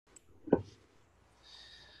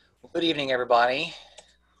Good evening, everybody.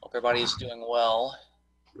 Hope everybody's doing well.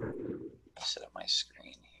 Set up my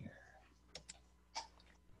screen here.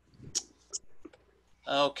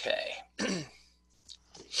 Okay.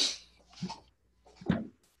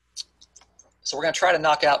 So we're going to try to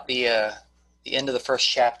knock out the end of the first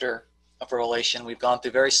chapter of Revelation. We've gone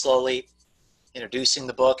through very slowly, introducing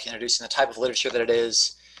the book, introducing the type of literature that it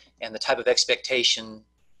is, and the type of expectations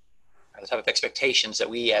that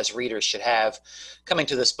we as readers should have coming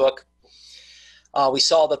to this book. We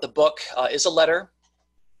saw that the book is a letter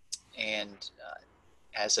and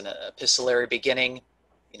has an epistolary beginning.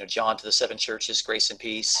 John to the seven churches, grace and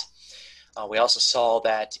peace. We also saw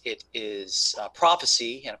that it is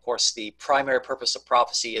prophecy, and of course the primary purpose of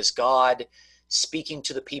prophecy is God speaking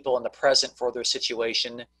to the people in the present for their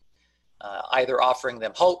situation, either offering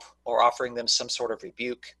them hope or offering them some sort of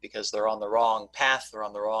rebuke because they're on the wrong path, they're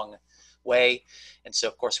on the wrong way. And so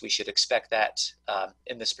of course we should expect that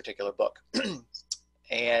in this particular book.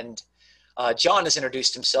 And John has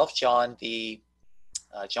introduced himself, John the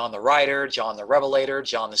writer, John the revelator,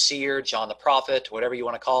 John the seer, John the prophet, whatever you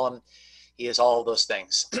want to call him. He is all of those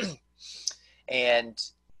things. and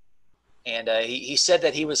he said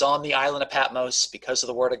that he was on the island of Patmos because of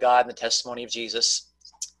the word of God and the testimony of Jesus.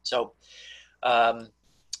 So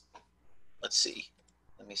let's see.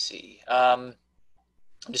 Let me see.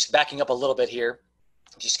 I'm just backing up a little bit here,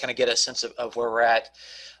 just kind of get a sense of where we're at.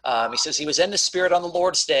 He says, he was in the Spirit on the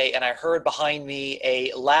Lord's day, and I heard behind me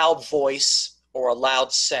a loud voice or a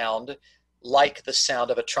loud sound like the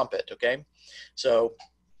sound of a trumpet, okay? So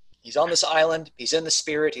he's on this island, he's in the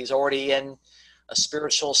Spirit, he's already in a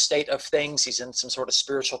spiritual state of things, he's in some sort of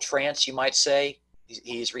spiritual trance, you might say.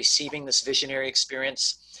 He's receiving this visionary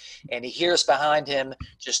experience, and he hears behind him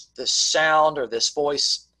just this sound or this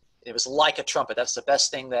voice. It was like a trumpet. That's the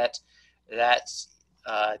best thing that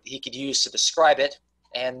he could use to describe it.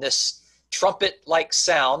 And this trumpet-like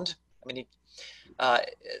sound,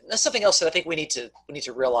 that's something else that I think we need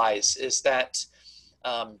to realize is that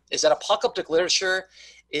apocalyptic literature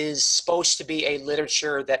is supposed to be a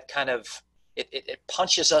literature that kind of it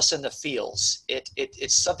punches us in the feels.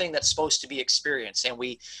 It's something that's supposed to be experienced, and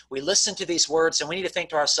we listen to these words and we need to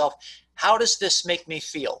think to ourselves, how does this make me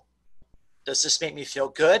feel? Does this make me feel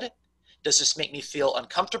good? Does this make me feel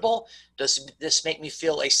uncomfortable? Does this make me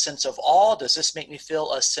feel a sense of awe? Does this make me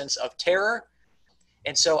feel a sense of terror?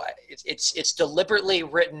 And so it's deliberately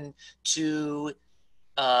written to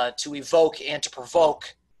evoke and to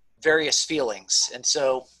provoke various feelings. And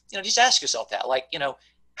so, just ask yourself that,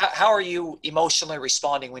 how are you emotionally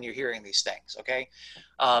responding when you're hearing these things? Okay.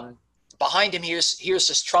 Behind him, here's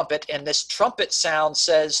this trumpet, and this trumpet sound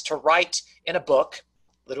says to write in a book,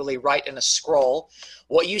 literally write in a scroll,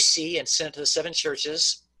 what you see and send it to the seven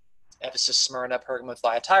churches: Ephesus, Smyrna, Pergamum,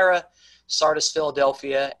 Thyatira, Sardis,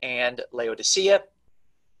 Philadelphia, and Laodicea.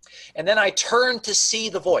 And then I turned to see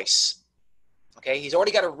the voice. Okay, he's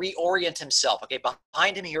already got to reorient himself. Okay,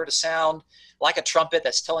 behind him he heard a sound like a trumpet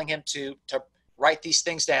that's telling him to write these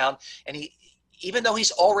things down. And even though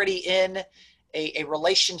he's already in a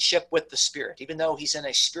relationship with the Spirit, even though he's in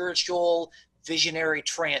a spiritual visionary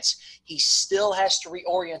trance, he still has to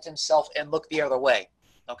reorient himself and look the other way.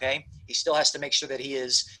 Okay, he still has to make sure that he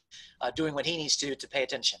is doing what he needs to pay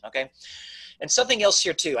attention. Okay, and something else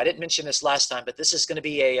here too, I didn't mention this last time, but this is going to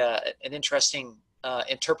be an interesting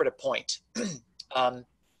interpretive point.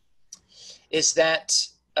 Is that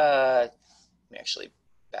let me actually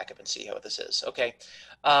back up and see how this is. Okay,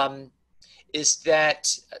 is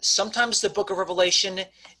that sometimes the book of Revelation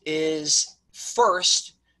is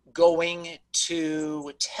first going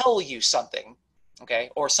to tell you something, okay,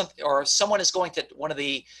 or someone is going to, one of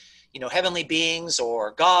the heavenly beings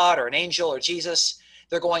or God or an angel or Jesus,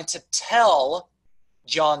 they're going to tell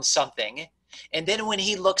John something, and then when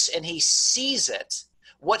he looks and he sees it,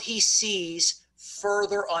 what he sees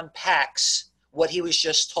further unpacks what he was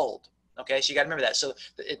just told. Okay, so you got to remember that. So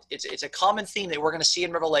it's a common theme that we're going to see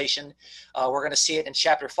in Revelation. We're going to see it in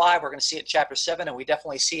chapter 5. We're going to see it in chapter 7, and we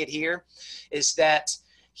definitely see it here, is that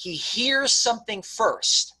he hears something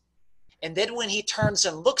first, and then when he turns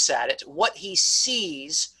and looks at it, what he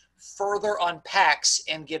sees further unpacks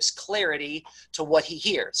and gives clarity to what he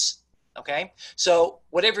hears. Okay, so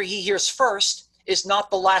whatever he hears first is not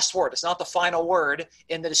the last word. It's not the final word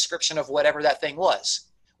in the description of whatever that thing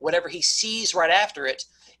was. Whatever he sees right after it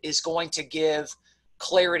is going to give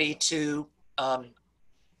clarity to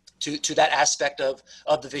that aspect of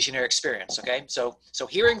the visionary experience. Okay, so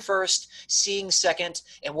hearing first, seeing second,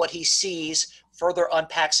 and what he sees further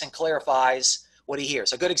unpacks and clarifies what he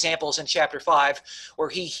hears. A good example is in chapter 5, where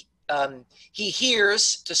he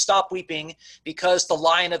hears to stop weeping because the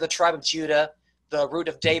Lion of the tribe of Judah the root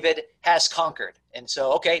of David, has conquered. And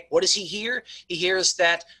so, okay, what does he hear? He hears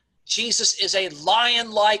that Jesus is a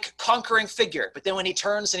lion-like conquering figure. But then when he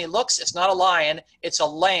turns and he looks, it's not a lion, it's a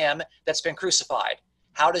lamb that's been crucified.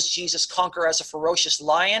 How does Jesus conquer as a ferocious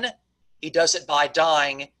lion? He does it by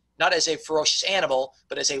dying, not as a ferocious animal,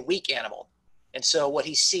 but as a weak animal. And so what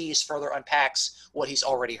he sees further unpacks what he's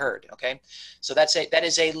already heard, okay? So that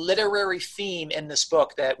is a literary theme in this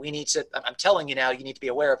book that we need to, I'm telling you now, you need to be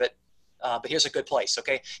aware of it. But here's a good place,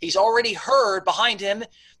 okay? He's already heard behind him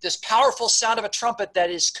this powerful sound of a trumpet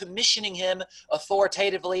that is commissioning him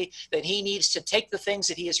authoritatively, that he needs to take the things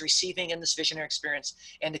that he is receiving in this visionary experience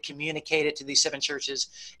and to communicate it to these 7 churches.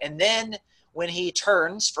 And then when he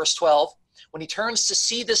turns, verse 12, when he turns to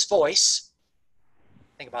see this voice,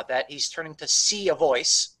 think about that, he's turning to see a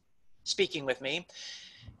voice speaking with me.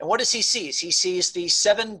 And what does he see? He sees the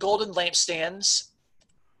 7 golden lampstands,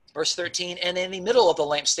 verse 13, and in the middle of the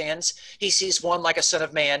lampstands, he sees one like a son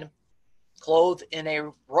of man, clothed in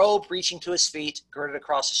a robe reaching to his feet, girded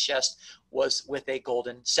across his chest, was with a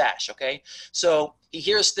golden sash, okay? So he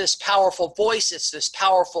hears this powerful voice. It's this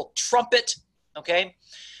powerful trumpet, okay?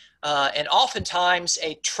 And oftentimes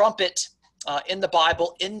a trumpet in the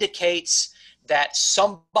Bible indicates that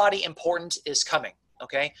somebody important is coming.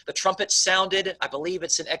 Okay, the trumpet sounded, I believe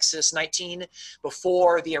it's in Exodus 19,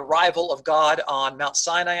 before the arrival of God on Mount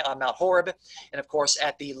Sinai, on Mount Horeb. And of course,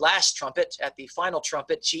 at the last trumpet, at the final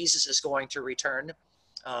trumpet, Jesus is going to return.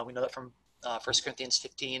 We know that from 1 Corinthians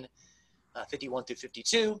 15, 51 through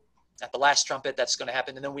 52. At the last trumpet, that's going to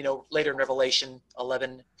happen. And then we know later in Revelation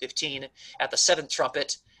 11, 15, at the 7th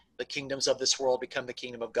trumpet, the kingdoms of this world become the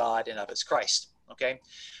kingdom of God and of its Christ. Okay,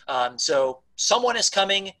 so someone is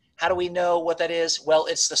coming. How do we know what that is? Well,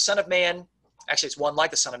 it's the Son of Man. Actually, it's one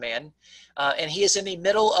like the Son of Man. And he is in the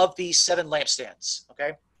middle of these 7 lampstands,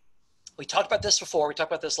 okay? We talked about this before. We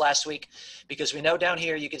talked about this last week because we know down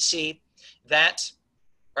here you can see that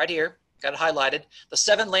right here, got it highlighted. The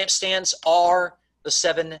 7 lampstands are the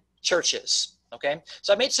 7 churches, okay?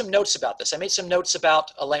 So I made some notes about this. I made some notes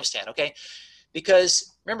about a lampstand, okay?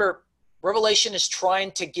 Because remember, Revelation is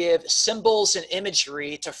trying to give symbols and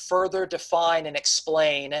imagery to further define and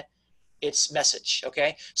explain its message,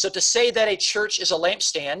 okay? So to say that a church is a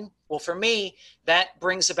lampstand, well, for me, that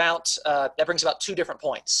brings about 2 different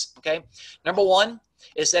points, okay? Number 1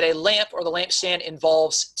 is that a lamp or the lampstand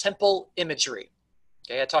involves temple imagery.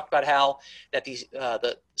 Okay, I talked about how that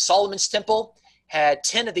the Solomon's temple had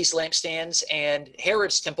 10 of these lampstands, and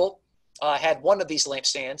Herod's temple had 1 of these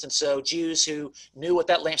lampstands. And so Jews who knew what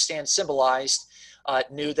that lampstand symbolized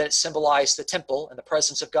knew that it symbolized the temple and the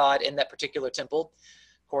presence of God in that particular temple.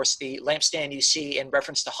 Of course, the lampstand you see in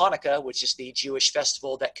reference to Hanukkah, which is the Jewish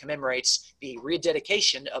festival that commemorates the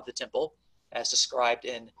rededication of the temple, as described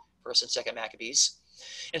in 1st and 2nd Maccabees.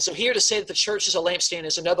 And so here to say that the church is a lampstand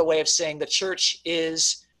is another way of saying the church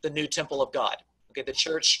is the new temple of God. Okay, the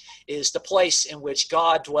church is the place in which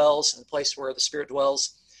God dwells and the place where the Spirit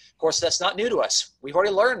dwells. Of course, that's not new to us. We've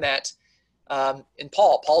already learned that in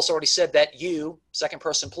Paul. Paul's already said that you, 2nd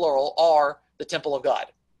person plural, are the temple of God.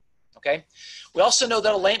 Okay. We also know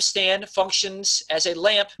that a lampstand functions as a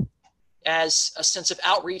lamp as a sense of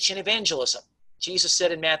outreach and evangelism. Jesus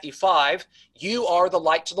said in Matthew 5, you are the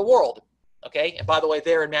light to the world. Okay. And by the way,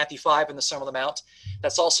 there in Matthew 5 in the Sermon on the Mount,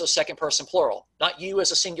 that's also 2nd person plural. Not you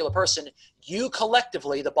as a singular person. You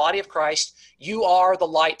collectively, the body of Christ, you are the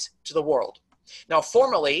light to the world. Now,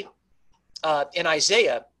 formerly, in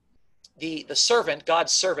Isaiah, the servant,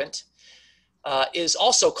 God's servant, is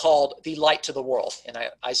also called the light to the world. In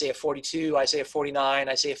Isaiah 42, Isaiah 49,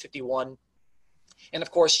 Isaiah 51. And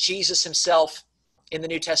of course, Jesus himself in the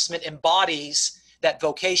New Testament embodies that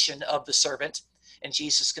vocation of the servant. And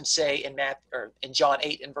Jesus can say in John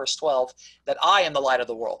 8 and verse 12 that I am the light of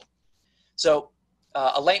the world. So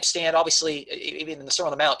a lampstand, obviously, even in the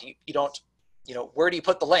Sermon on the Mount, you don't, where do you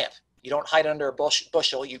put the lamp? You don't hide under a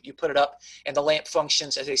bushel. You put it up, and the lamp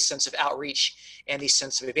functions as a sense of outreach and a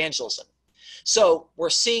sense of evangelism. So we're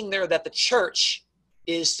seeing there that the church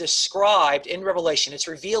is described in Revelation. It's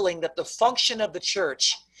revealing that the function of the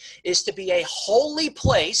church is to be a holy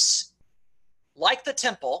place like the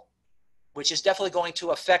temple, which is definitely going to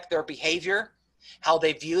affect their behavior, how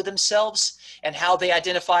they view themselves, and how they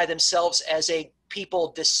identify themselves as a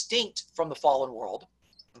people distinct from the fallen world.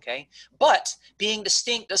 Okay, but being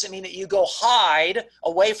distinct doesn't mean that you go hide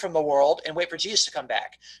away from the world and wait for Jesus to come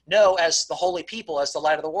back. No, as the holy people, as the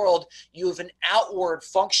light of the world, you have an outward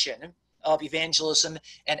function of evangelism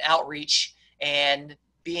and outreach and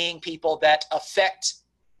being people that affect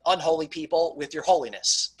unholy people with your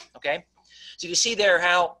holiness. Okay, so you see there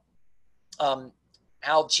how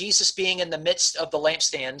Jesus being in the midst of the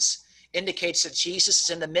lampstands indicates that Jesus is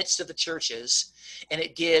in the midst of the churches, and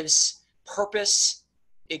it gives purpose,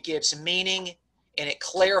 it gives meaning, and it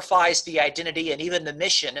clarifies the identity and even the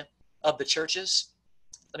mission of the churches.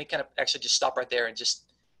 Let me kind of actually just stop right there and just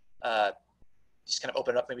kind of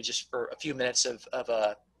open it up maybe just for a few minutes of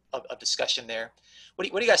discussion there.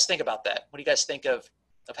 What do you guys think about that? What do you guys think of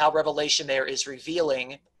how Revelation there is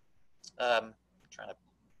revealing, trying to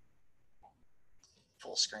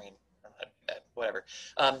full screen, whatever.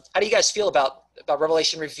 How do you guys feel about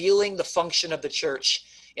Revelation revealing the function of the church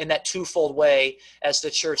in that twofold way, as the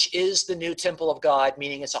church is the new temple of God,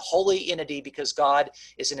 meaning it's a holy entity because God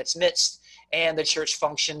is in its midst, and the church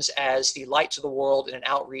functions as the light to the world in an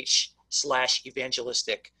outreach /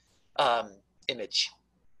 evangelistic image?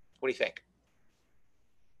 What do you think?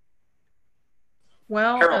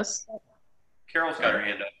 Well, Carol's got her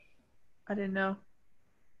hand up. I didn't know.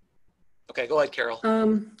 Okay, go ahead, Carol.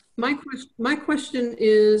 My question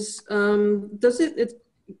is,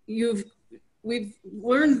 we've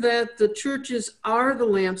learned that the churches are the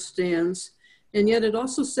lampstands, and yet it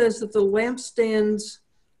also says that the lampstands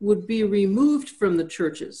would be removed from the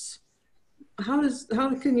churches.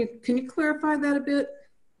 Can you clarify that a bit?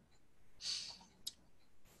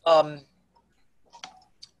 Well,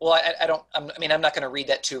 I'm not going to read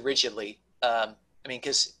that too rigidly.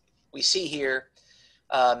 Because we see here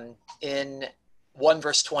in 1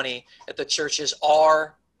 verse 20 that the churches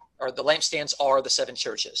are, or the lampstands are the 7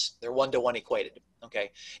 churches. They're 1-to-1 equated.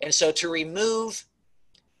 Okay. And so to remove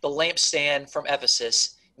the lampstand from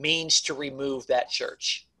Ephesus means to remove that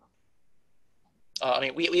church.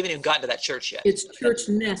 We haven't even gotten to that church yet. It's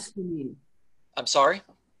churchness, you mean? I'm sorry?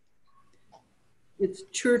 It's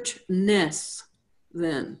churchness,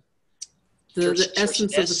 then. The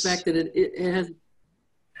essence of the fact that it has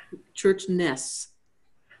churchness.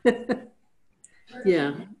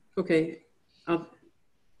 Yeah, okay.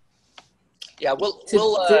 Yeah,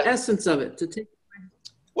 the essence of it.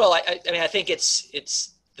 Well, I think it's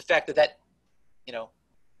the fact that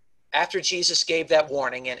after Jesus gave that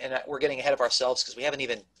warning, and we're getting ahead of ourselves because we haven't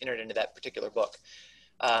even entered into that particular book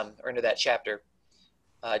or into that chapter.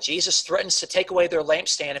 Jesus threatens to take away their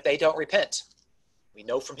lampstand if they don't repent. We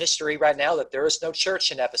know from history right now that there is no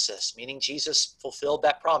church in Ephesus, meaning Jesus fulfilled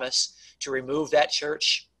that promise to remove that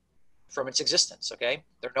church from its existence. Okay,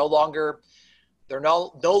 they're no longer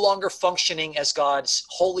functioning as God's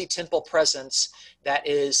holy temple presence that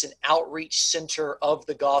is an outreach center of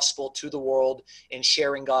the gospel to the world in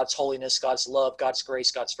sharing God's holiness, God's love, God's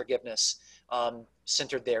grace, God's forgiveness,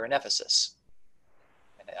 centered there in Ephesus.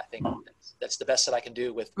 And I think that's the best that I can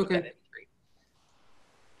do with that imagery.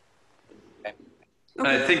 Okay.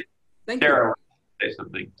 I think Sarah will say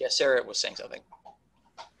something. Yeah, Sarah was saying something.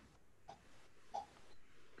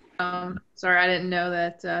 Sorry, I didn't know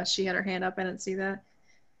that she had her hand up. I didn't see that.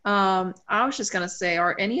 I was just going to say,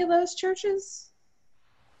 are any of those churches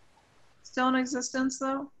still in existence,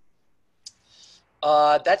 though?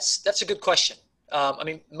 That's a good question.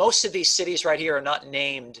 Most of these cities right here are not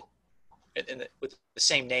named with the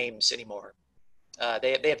same names anymore.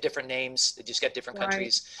 They have different names. They just got different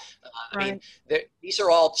countries. These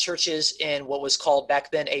are all churches in what was called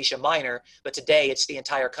back then Asia Minor, but today it's the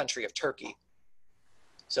entire country of Turkey.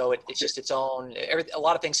 So it's just its own. A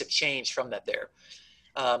lot of things have changed from that there,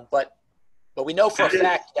 but we know for a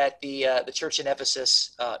fact that the church in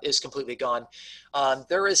Ephesus is completely gone.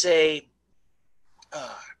 There's a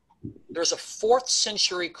 4th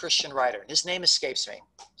century Christian writer, and his name escapes me,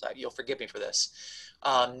 so you'll forgive me for this.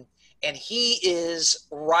 And he is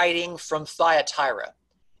writing from Thyatira,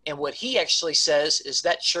 and what he actually says is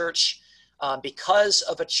that church, because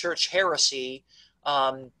of a church heresy,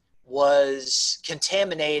 was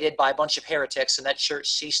contaminated by a bunch of heretics, and that church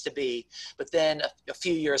ceased to be. But then a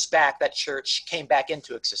few years back, that church came back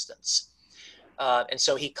into existence. And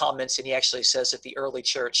so he comments, and he actually says that the early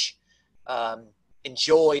church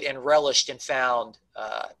enjoyed and relished and found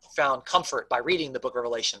comfort by reading the book of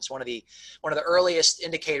Revelations. One of the earliest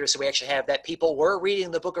indicators that we actually have that people were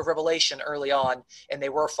reading the book of Revelation early on, and they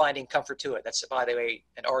were finding comfort to it. That's, by the way,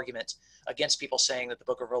 an argument against people saying that the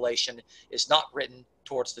book of Revelation is not written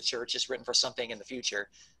towards the church, it's written for something in the future.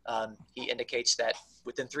 He indicates that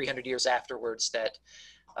within 300 years afterwards that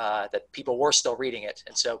people were still reading it.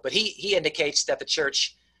 And so, but he indicates that the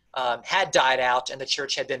church had died out and the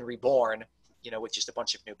church had been reborn, with just a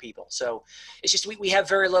bunch of new people. So it's just, we have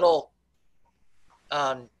very little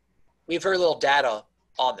data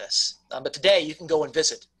on this. But today you can go and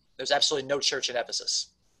visit. There's absolutely no church in Ephesus.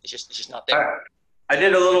 It's just not there. I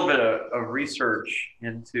did a little bit of research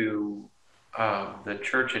into the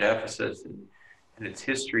church at Ephesus and its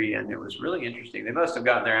history, and it was really interesting. They must have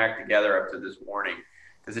gotten their act together up to this morning,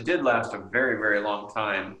 because it did last a very, very long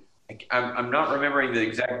time. I'm not remembering the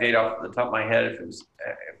exact date off the top of my head. If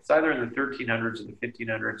it's either in the 1300s or the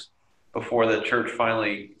 1500s before the church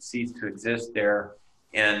finally ceased to exist there,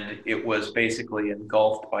 and it was basically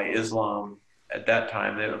engulfed by Islam at that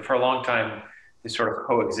time. For a long time, they sort of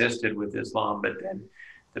coexisted with Islam, but then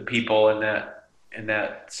the people in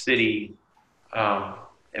that city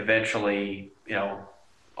eventually,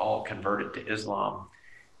 all converted to Islam,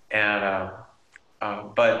 and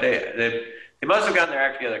but they must have gotten their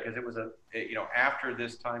act together, because it was after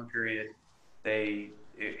this time period,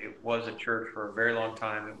 it was a church for a very long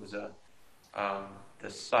time. It was the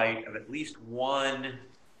site of at least one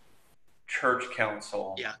church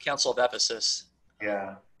council. Yeah, Council of Ephesus.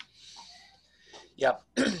 Yeah. Yeah.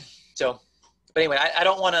 So, but anyway, I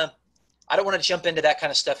don't want to jump into that kind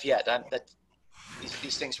of stuff yet.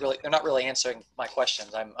 These things really, they're not really answering my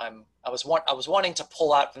questions. I was wanting to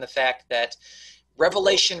pull out from the fact that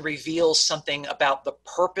Revelation reveals something about the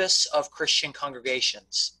purpose of Christian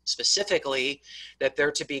congregations, specifically that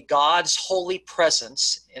they're to be God's holy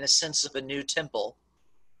presence in a sense of a new temple,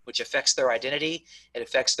 which affects their identity, it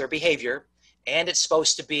affects their behavior, and it's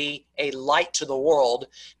supposed to be a light to the world,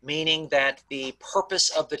 meaning that the purpose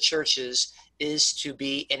of the churches is to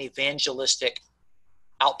be an evangelistic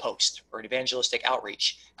outpost or an evangelistic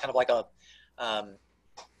outreach, kind of like a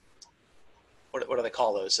what do they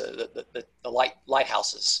call those? The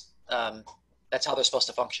lighthouses. That's how they're supposed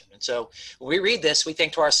to function. And so when we read this, we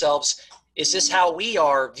think to ourselves, is this how we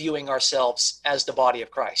are viewing ourselves as the body of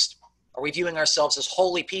Christ? Are we viewing ourselves as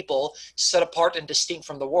holy people, set apart and distinct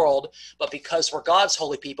from the world, but because we're God's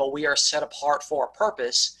holy people, we are set apart for a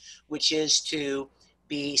purpose, which is to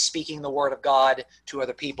be speaking the word of God to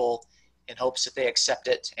other people in hopes that they accept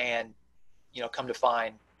it and, come to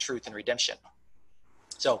find truth and redemption.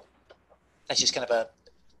 So that's just kind of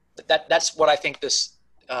that's what I think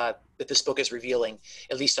that this book is revealing,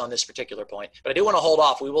 at least on this particular point. But I do want to hold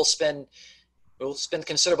off. We'll spend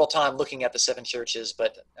considerable time looking at the seven churches,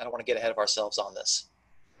 but I don't want to get ahead of ourselves on this.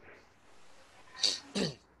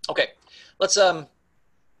 Okay, let's kind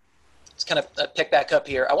of pick back up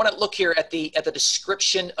here. I want to look here at the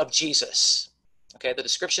description of Jesus. Okay, the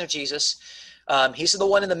description of Jesus. He's the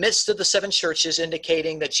one in the midst of the seven churches,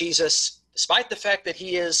 indicating that Jesus, despite the fact that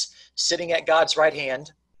he is sitting at God's right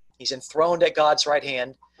hand, he's enthroned at God's right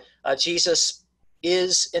hand, Jesus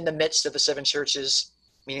is in the midst of the seven churches,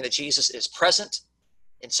 meaning that Jesus is present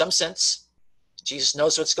in some sense. Jesus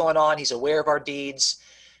knows what's going on. He's aware of our deeds.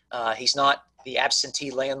 He's not the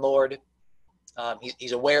absentee landlord.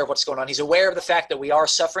 He's aware of what's going on. He's aware of the fact that we are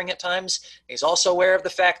suffering at times. He's also aware of the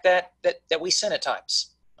fact that we sin at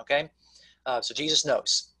times. Okay? So Jesus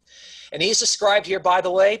knows. And he's described here, by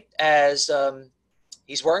the way, as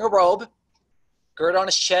he's wearing a robe, girded on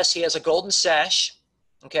his chest. He has a golden sash.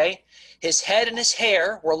 Okay? His head and his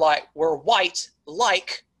hair were white,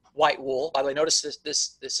 like white wool. By the way, notice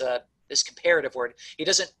this comparative word.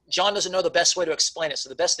 John doesn't know the best way to explain it. So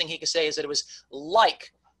the best thing he can say is that it was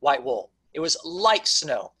like white wool. It was like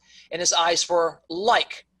snow. And his eyes were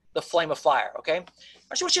like the flame of fire. Okay?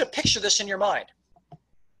 I just want you to picture this in your mind.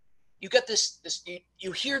 You get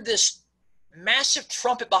you hear this massive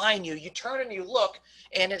trumpet behind you. You turn and you look,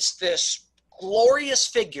 and it's this glorious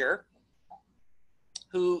figure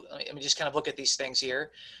who, let me just kind of look at these things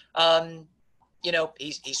here.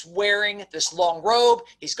 He's wearing this long robe.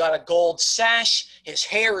 He's got a gold sash. His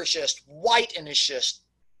hair is just white and it's just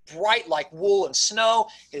bright like wool and snow.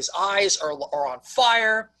 His eyes are on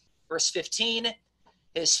fire. Verse 15,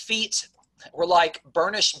 his feet were like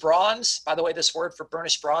burnished bronze. By the way, this word for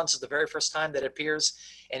burnished bronze is the very first time that it appears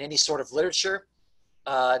in any sort of literature.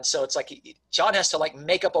 And so it's like John has to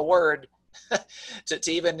make up a word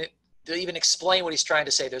to even explain what he's trying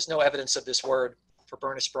to say. There's no evidence of this word for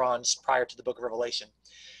burnished bronze prior to the book of Revelation.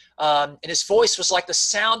 And his voice was like the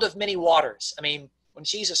sound of many waters. When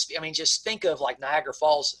Jesus, just think of Niagara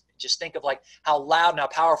Falls. Just think of how loud and how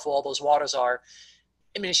powerful all those waters are.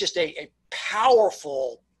 It's just a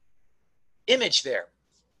powerful image there.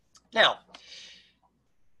 Now,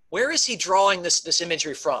 where is he drawing this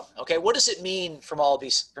imagery from? Okay, what does it mean from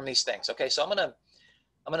these things? Okay, so I'm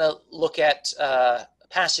gonna look at a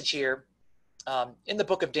passage here in the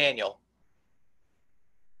book of Daniel.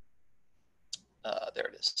 There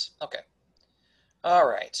it is. Okay. All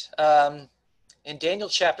right. In Daniel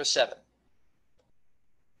chapter 7.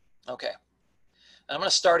 Okay. I'm going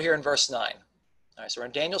to start here in verse 9. All right, so we're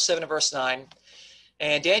in Daniel 7 and verse 9.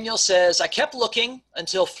 And Daniel says, I kept looking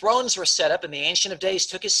until thrones were set up and the Ancient of Days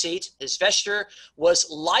took his seat. His vesture was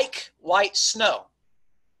like white snow.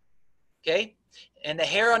 Okay? And the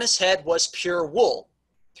hair on his head was pure wool.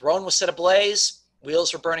 The throne was set ablaze,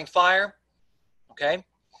 Wheels were burning fire. Okay.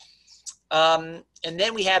 And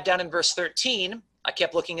then we have down in verse 13, I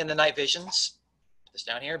kept looking in the night visions. This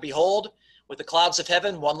down here, behold, with the clouds of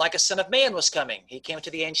heaven, one like a son of man was coming. He came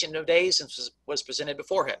to the Ancient of Days and was presented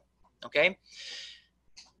before him. Okay.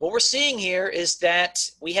 What we're seeing here is that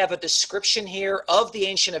we have a description here of the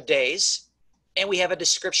Ancient of Days, and we have a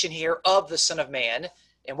description here of the Son of Man.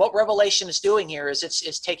 And what Revelation is doing here is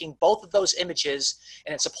it's taking both of those images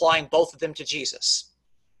and it's applying both of them to Jesus.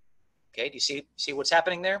 Okay, do you see what's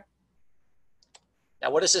happening there? Now,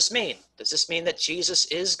 what does this mean? Does this mean that Jesus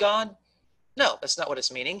is God? No, that's not what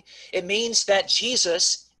it's meaning. It means that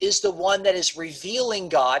Jesus is the one that is revealing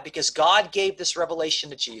God, because God gave this revelation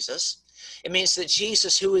to Jesus. It means that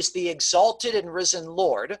Jesus, who is the exalted and risen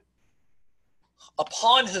Lord,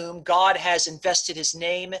 upon whom God has invested his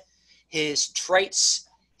name, his traits,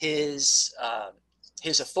 his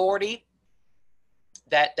authority,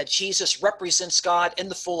 that Jesus represents God in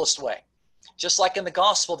the fullest way. Just like in the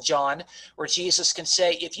Gospel of John, where Jesus can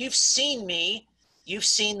say, if you've seen me, you've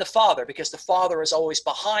seen the Father, because the Father is always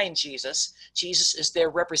behind Jesus. Jesus is there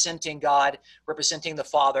representing God, representing the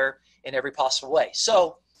Father in every possible way.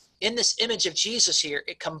 So in this image of Jesus here,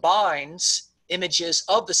 it combines images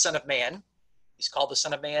of the Son of Man. He's called the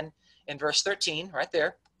Son of Man in verse 13, right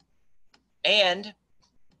there. And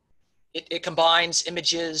it combines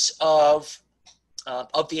images of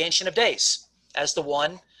the Ancient of Days as the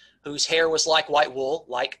one whose hair was like white wool,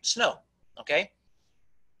 like snow. Okay?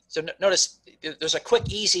 So notice there's a quick,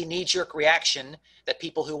 easy, knee-jerk reaction that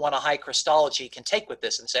people who want a high Christology can take with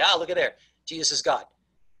this and say, look at there, Jesus is God.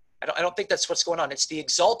 I don't think that's what's going on. It's the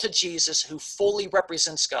exalted Jesus who fully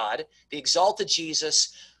represents God, the exalted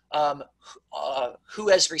Jesus who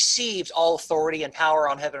has received all authority and power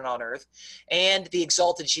on heaven and on earth, and the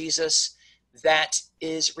exalted Jesus that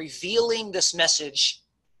is revealing this message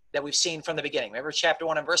that we've seen from the beginning. Remember chapter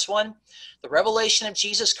 1 and verse 1? The revelation of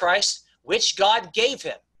Jesus Christ, which God gave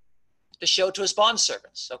him to show to his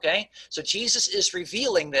bondservants, okay? So Jesus is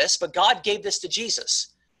revealing this, but God gave this to Jesus.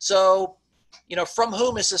 So, from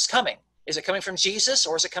whom is this coming? Is it coming from Jesus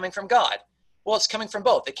or is it coming from God? Well, it's coming from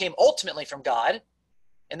both. It came ultimately from God,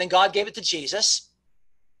 and then God gave it to Jesus.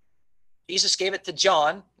 Jesus gave it to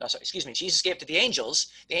John. Jesus gave it to the angels.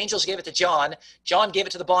 The angels gave it to John. John gave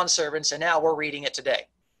it to the bondservants, and now we're reading it today.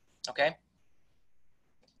 Okay?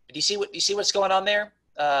 Do you see what's going on there?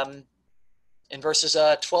 In verses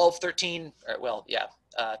 12, 13,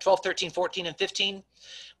 14, and 15,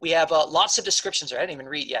 we have lots of descriptions there. I didn't even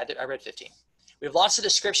read. Yeah, I read 15. We have lots of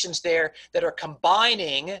descriptions there that are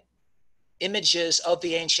combining images of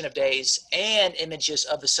the Ancient of Days and images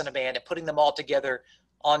of the Son of Man and putting them all together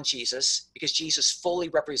on Jesus, because Jesus fully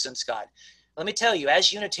represents God. Let me tell you,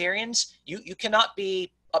 as Unitarians, you cannot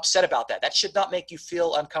be upset about that. That should not make you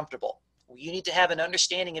feel uncomfortable. You need to have an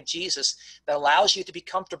understanding of Jesus that allows you to be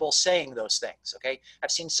comfortable saying those things. Okay, I've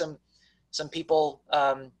seen some people,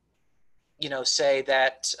 say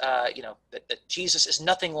that that Jesus is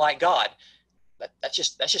nothing like God. That's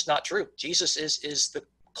just not true. Jesus is the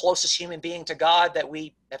closest human being to God that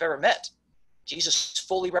we have ever met. Jesus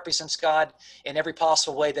fully represents God in every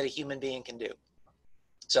possible way that a human being can do.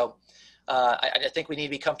 So I think we need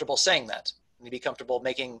to be comfortable saying that. We need to be comfortable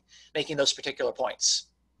making those particular points.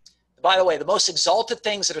 By the way, the most exalted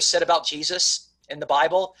things that are said about Jesus in the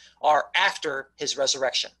Bible are after his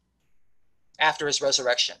resurrection. After his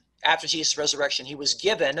resurrection. After Jesus' resurrection, he was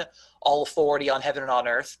given all authority on heaven and on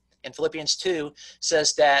earth. And Philippians 2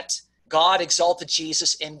 says that God exalted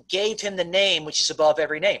Jesus and gave him the name which is above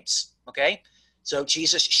every name. Okay? So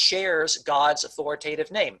Jesus shares God's authoritative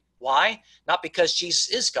name. Why? Not because Jesus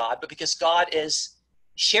is God, but because God is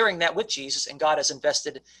sharing that with Jesus, and God has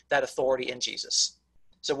invested that authority in Jesus.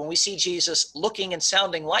 So when we see Jesus looking and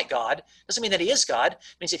sounding like God, doesn't mean that he is God. It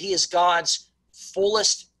means that he is God's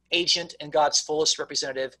fullest agent and God's fullest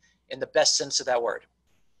representative in the best sense of that word.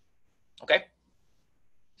 Okay?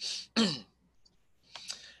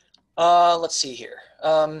 Let's see here.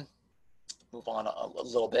 Move on a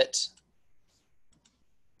little bit.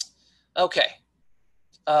 Okay.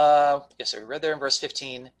 Yes, we read there in verse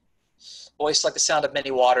 15. Voice like the sound of many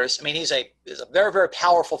waters. I mean, he's a very, very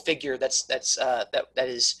powerful figure that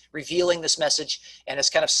is revealing this message and has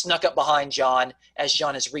kind of snuck up behind John as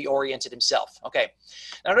John has reoriented himself. Okay.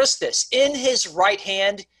 Now notice this. In his right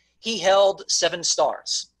hand, he held 7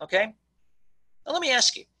 stars. Okay. Now let me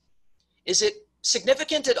ask you, is it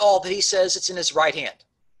significant at all that he says it's in his right hand?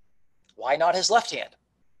 Why not his left hand?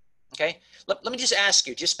 Okay. Let me just ask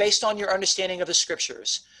you, just based on your understanding of the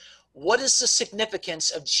scriptures, what is the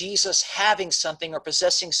significance of Jesus having something or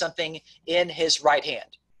possessing something in his right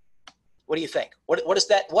hand? What do you think? What is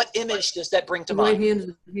that? What image does that bring to The right mind? hand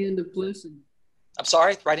is the hand of blessing. I'm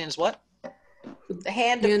sorry, right hand is what? The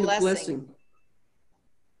hand of blessing.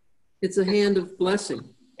 It's a hand of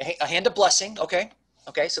blessing. A hand of blessing. Okay.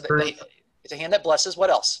 Okay. So it's a hand that blesses. What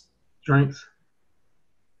else? Strength.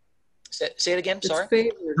 Say it again. It's Sorry.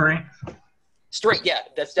 favored. Strength. Strength. Yeah,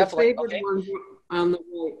 that's The definitely favored okay. one on the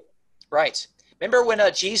right. Right. Remember when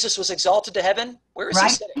Jesus was exalted to heaven? Where is he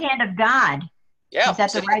Right sitting? hand of God. Yeah. He's at the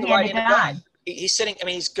sitting right hand of God. He's sitting. I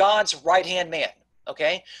mean, he's God's right hand man.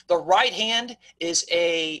 Okay. The right hand is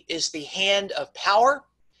the hand of power.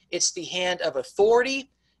 It's the hand of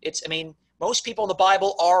authority. I mean, most people in the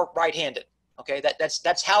Bible are right-handed. Okay.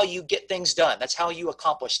 That's how you get things done. That's how you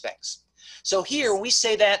accomplish things. So here, when we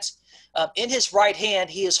say that in his right hand,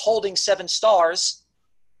 he is holding 7 stars.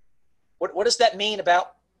 What does that mean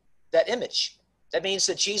about that image? That means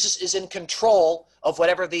that Jesus is in control of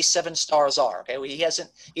whatever these 7 stars are. Okay, well, he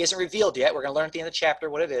hasn't revealed yet. We're going to learn at the end of the chapter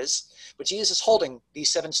what it is. But Jesus is holding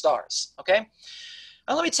these 7 stars. Okay.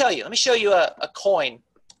 Now let me tell you. Let me show you a coin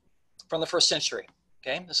from the 1st century.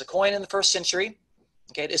 Okay, there's a coin in the 1st century.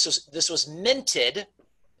 Okay, this was minted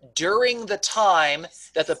during the time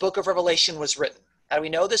that the Book of Revelation was written. How do we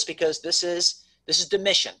know this? Because this is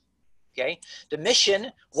Domitian. Okay,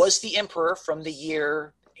 Domitian was the emperor from the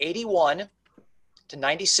year 81 to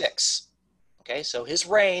 96. Okay, so his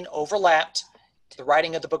reign overlapped the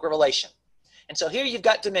writing of the Book of Revelation. And so here you've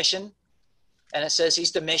got Domitian, and it says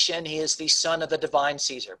he's Domitian. He is the son of the divine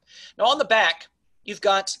Caesar. Now on the back, you've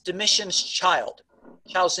got Domitian's child.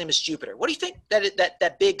 The child's name is Jupiter. What do you think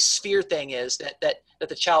that big sphere thing is that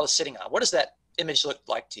the child is sitting on? What does that image look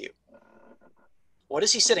like to you? What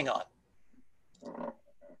is he sitting on?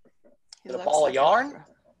 Is it a ball of yarn?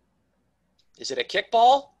 Is it a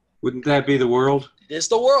kickball? Wouldn't that be the world? It is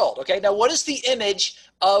the world. Okay, now what is the image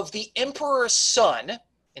of the emperor's son?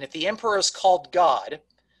 And if the emperor is called God,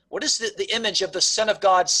 what is the image of the Son of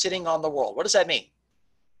God sitting on the world? What does that mean?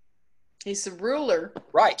 He's the ruler.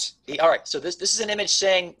 Right. All right. So this is an image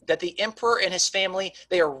saying that the emperor and his family,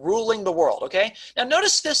 they are ruling the world. Okay. Now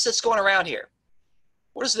notice this that's going around here.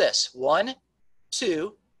 What is this? 1,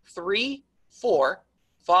 2, 3, 4,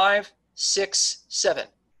 5, 6, 7.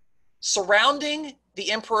 Surrounding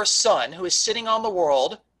the emperor's son, who is sitting on the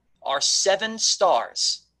world, are 7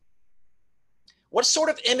 stars. What sort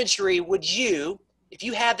of imagery would you, if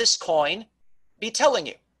you had this coin, be telling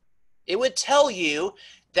you? It would tell you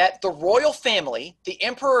that the royal family, the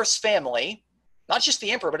emperor's family, not just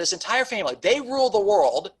the emperor, but his entire family, they rule the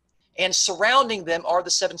world, and surrounding them are the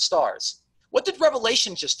 7 stars. What did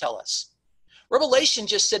Revelation just tell us? Revelation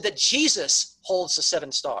just said that Jesus holds the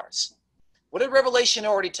 7 stars. What did Revelation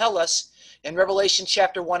already tell us in Revelation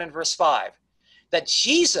chapter 1 and verse 5? That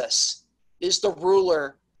Jesus is the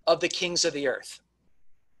ruler of the kings of the earth.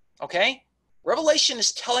 Okay? Revelation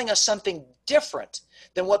is telling us something different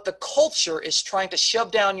than what the culture is trying to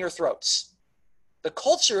shove down your throats. The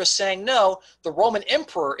culture is saying, no, the Roman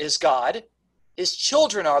emperor is God, his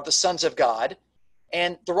children are the sons of God,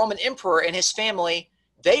 and the Roman emperor and his family,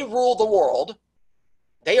 they rule the world.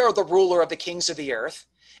 They are the ruler of the kings of the earth,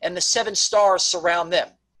 and the 7 stars surround them.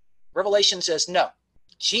 Revelation says, no,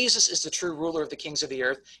 Jesus is the true ruler of the kings of the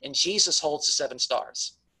earth, and Jesus holds the 7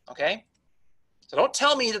 stars. Okay? So don't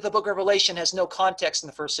tell me that the book of Revelation has no context in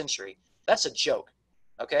the 1st century. That's a joke.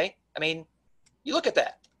 Okay? I mean, you look at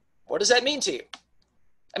that. What does that mean to you?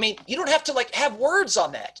 I mean, you don't have to have words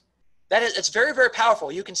on that. It's very, very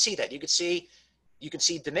powerful. You can see that. You can see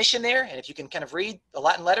Domitian there, and if you can kind of read the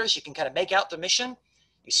Latin letters, you can kind of make out Domitian.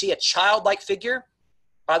 You see a childlike figure.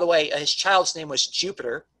 By the way, his child's name was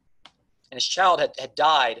Jupiter, and his child had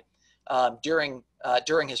died during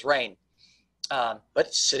his reign.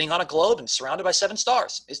 But sitting on a globe and surrounded by 7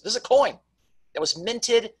 stars. This is a coin that was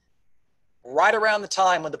minted right around the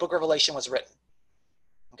time when the book of Revelation was written.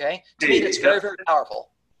 Okay? To me, that's very, very powerful.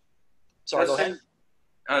 Sorry, go ahead.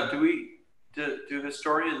 Do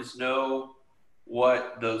historians know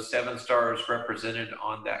what those 7 stars represented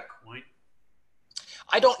on that coin?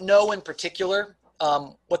 I don't know in particular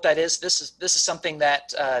what that is. This is something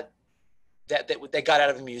that they got out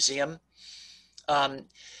of a museum.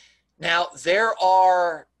 Now there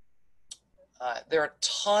are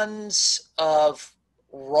tons of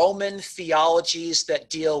Roman theologies that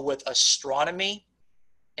deal with astronomy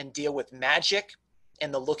and deal with magic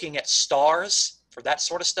and the looking at stars for that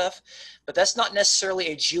sort of stuff, but that's not necessarily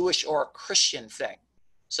a Jewish or a Christian thing.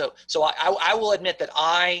 So I will admit that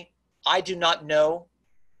I do not know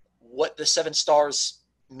what the 7 stars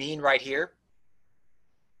mean right here,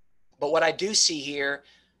 but what I do see here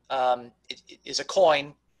is a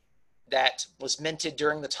coin that was minted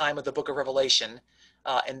during the time of the book of Revelation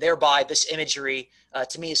and thereby this imagery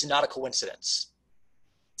to me is not a coincidence.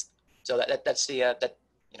 So that's the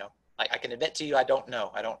I can admit to you I don't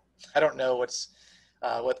know. I don't know what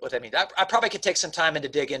that means. I probably could take some time and to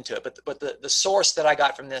dig into it, but the source that I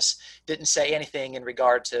got from this didn't say anything in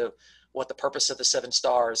regard to what the purpose of the 7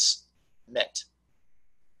 stars meant.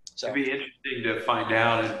 So it'd be interesting to find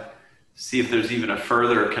out and see if there's even a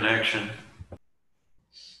further connection.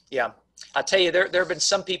 Yeah, I'll tell you, there have been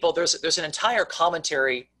some people. There's an entire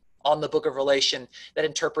commentary on the Book of Revelation that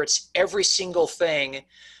interprets every single thing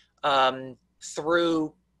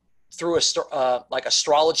through like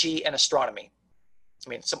astrology and astronomy. I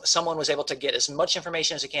mean, someone was able to get as much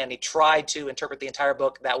information as he can. He tried to interpret the entire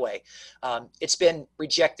book that way. It's been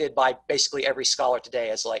rejected by basically every scholar today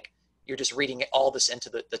as like, you're just reading all this into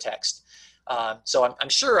the text. So I'm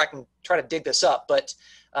sure I can try to dig this up, but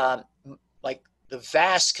like the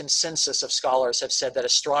vast consensus of scholars have said that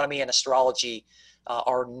astronomy and astrology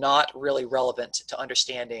are not really relevant to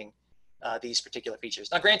understanding these particular features.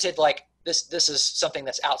 Now, granted, like this is something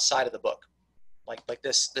that's outside of the book. Like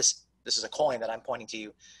this is a coin that I'm pointing to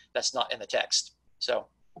you that's not in the text. So,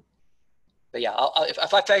 but yeah,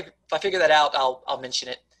 if I figure that out, I'll mention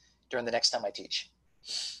it during the next time I teach.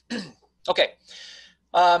 Okay.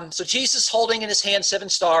 So Jesus holding in his hand 7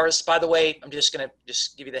 stars. By the way, I'm just going to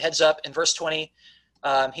give you the heads up. In verse 20,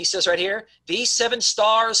 he says right here, these 7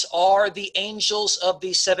 stars are the angels of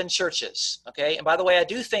these 7 churches. Okay. And by the way, I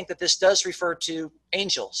do think that this does refer to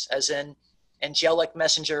angels, as in angelic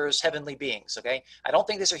messengers, heavenly beings. Okay. I don't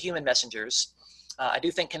think these are human messengers. I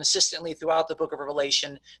do think consistently throughout the book of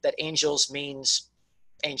Revelation that angels means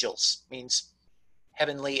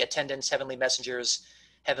heavenly attendants, heavenly messengers,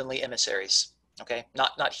 heavenly emissaries. Okay.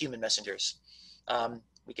 Not human messengers.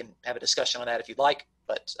 We can have a discussion on that if you'd like,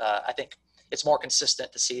 but I think it's more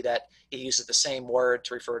consistent to see that he uses the same word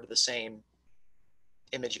to refer to the same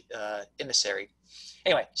emissary.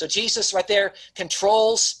 Anyway, so Jesus right there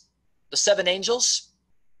controls the 7 angels,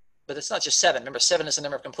 but it's not just 7. Remember, 7 is the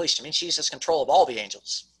number of completion. It means Jesus has control of all the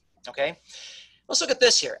angels. Okay? Let's look at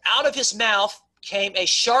this here. Out of his mouth came a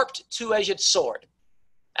sharp 2-edged sword.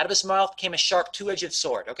 Out of his mouth came a sharp 2-edged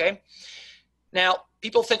sword. Okay? Now,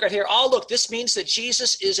 people think right here, oh, look, this means that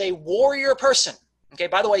Jesus is a warrior person. Okay,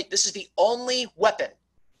 by the way, this is the only weapon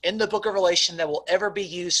in the book of Revelation that will ever be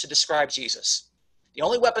used to describe Jesus. The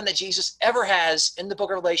only weapon that Jesus ever has in the book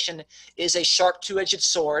of Revelation is a sharp 2-edged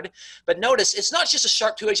sword. But notice, it's not just a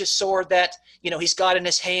sharp 2-edged sword that, he's got in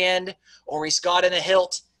his hand or he's got in a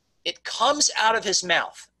hilt. It comes out of his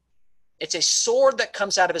mouth. It's a sword that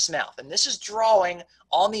comes out of his mouth. And this is drawing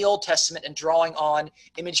on the Old Testament and drawing on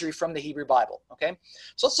imagery from the Hebrew Bible. Okay,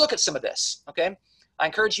 so let's look at some of this. Okay, I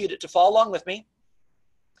encourage you to follow along with me.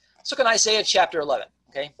 Let's look at Isaiah chapter 11.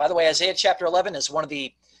 Okay, by the way, Isaiah chapter 11 is one of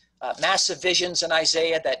the massive visions in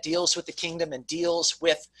Isaiah that deals with the kingdom and deals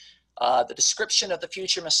with the description of the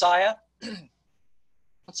future Messiah.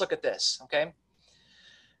 Let's look at this. Okay,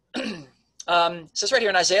 it says right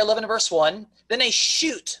here in Isaiah 11 verse 1, then a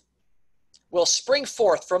shoot will spring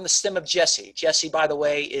forth from the stem of Jesse. Jesse, by the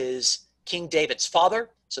way, is King David's father.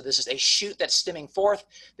 So this is a shoot that's stemming forth.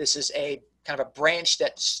 This is a kind of a branch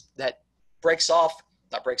that breaks off,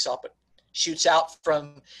 not breaks off, but shoots out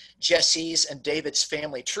from Jesse's and David's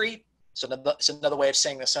family tree. So it's another way of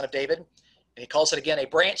saying the son of David. And he calls it again, a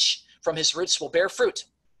branch from his roots will bear fruit.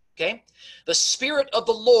 Okay. The Spirit of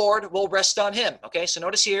the Lord will rest on him. Okay. So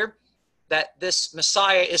notice here that this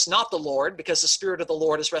Messiah is not the Lord because the Spirit of the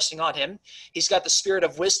Lord is resting on him. He's got the spirit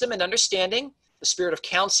of wisdom and understanding, the spirit of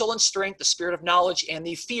counsel and strength, the spirit of knowledge, and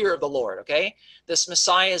the fear of the Lord, okay? This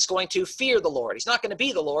Messiah is going to fear the Lord. He's not going to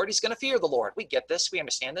be the Lord. He's going to fear the Lord. We get this. We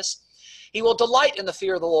understand this. He will delight in the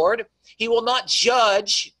fear of the Lord. He will not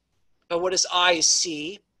judge by what his eyes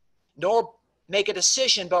see, nor make a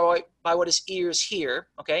decision by what his ears hear,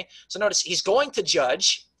 okay? So notice, he's going to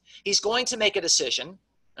judge. He's going to make a decision,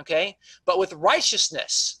 okay? But with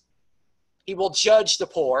righteousness, he will judge the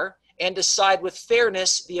poor and decide with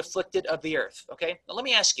fairness the afflicted of the earth, okay? Now let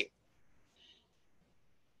me ask you,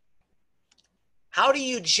 how do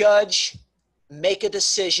you judge, make a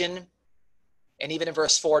decision, and even in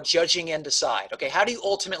verse 4, judging and decide, okay? How do you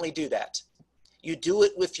ultimately do that? You do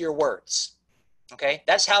it with your words, okay?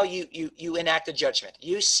 That's how you enact a judgment.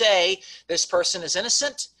 You say this person is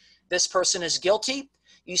innocent, this person is guilty.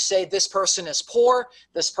 You say this person is poor,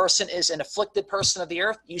 this person is an afflicted person of the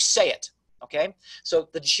earth. You say it, okay? So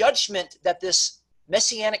the judgment that this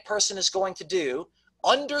messianic person is going to do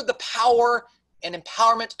under the power and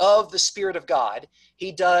empowerment of the Spirit of God,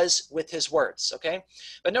 he does with his words, okay?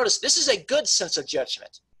 But notice, this is a good sense of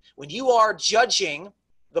judgment. When you are judging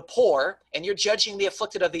the poor and you're judging the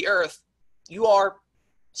afflicted of the earth, you are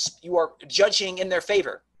judging in their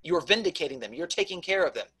favor. You are vindicating them. You're taking care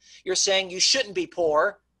of them. You're saying you shouldn't be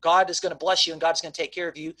poor. God is going to bless you and God's going to take care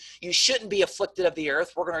of you. You shouldn't be afflicted of the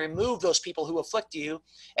earth. We're going to remove those people who afflict you,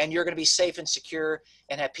 and you're going to be safe and secure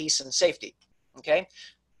and have peace and safety. Okay?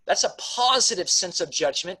 That's a positive sense of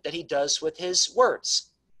judgment that he does with his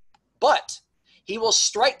words. But he will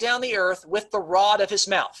strike down the earth with the rod of his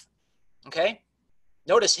mouth. Okay?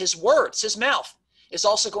 Notice his words, his mouth, is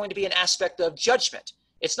also going to be an aspect of judgment.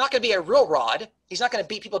 It's not going to be a real rod. He's not going to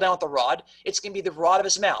beat people down with the rod. It's going to be the rod of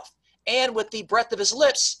his mouth. And with the breath of his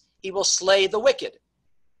lips, he will slay the wicked.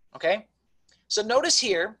 Okay? So notice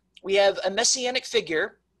here, we have a messianic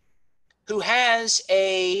figure who has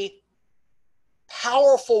a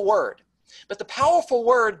powerful word. But the powerful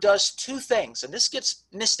word does two things, and this gets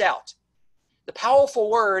missed out. The powerful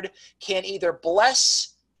word can either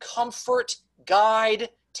bless, comfort, guide,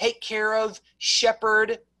 take care of,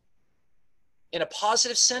 shepherd in a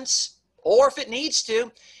positive sense, or if it needs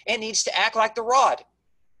to act like the rod.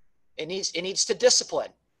 It needs to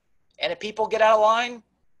discipline. And if people get out of line,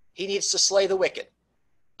 he needs to slay the wicked.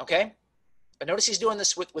 Okay? But notice he's doing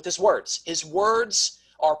this with his words. His words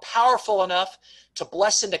are powerful enough to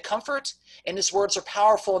bless and to comfort, and his words are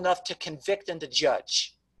powerful enough to convict and to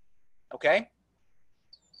judge. Okay?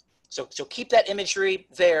 So keep that imagery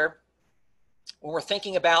there when we're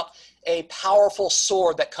thinking about a powerful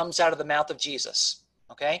sword that comes out of the mouth of Jesus.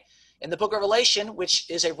 Okay? In the book of Revelation, which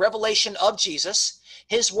is a revelation of Jesus,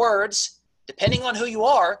 his words, depending on who you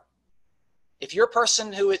are, if you're a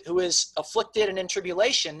person who is afflicted and in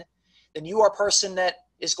tribulation, then you are a person that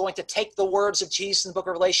is going to take the words of Jesus in the book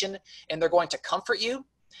of Revelation, and they're going to comfort you,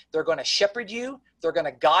 they're going to shepherd you, they're going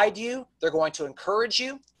to guide you, they're going to encourage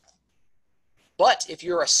you. But if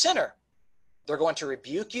you're a sinner, they're going to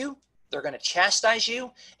rebuke you, they're going to chastise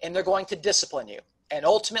you, and they're going to discipline you. And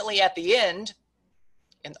ultimately at the end,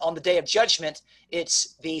 and on the day of judgment,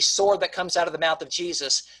 it's the sword that comes out of the mouth of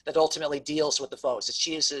Jesus that ultimately deals with the foes. It's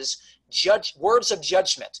Jesus' words of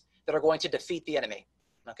judgment that are going to defeat the enemy.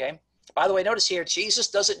 Okay? By the way, notice here, Jesus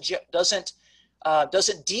doesn't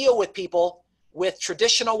deal with people with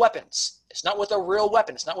traditional weapons. It's not with a real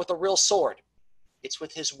weapon. It's not with a real sword. It's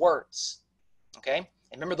with his words. Okay?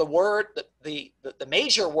 And remember, the word, the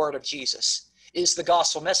major word of Jesus is the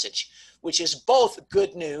gospel message, which is both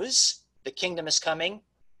good news, the kingdom is coming,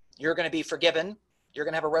 you're going to be forgiven, you're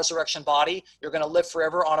going to have a resurrection body, you're going to live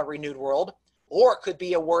forever on a renewed world, or it could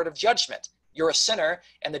be a word of judgment. You're a sinner,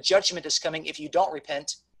 and the judgment is coming if you don't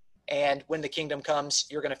repent, and when the kingdom comes,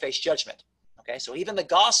 you're going to face judgment. Okay, so even the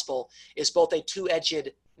gospel is both a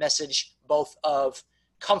two-edged message, both of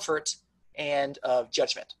comfort and of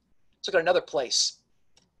judgment. Let's look at another place.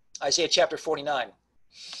 Isaiah chapter 49.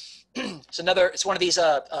 It's one of these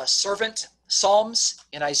servant psalms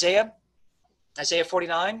in Isaiah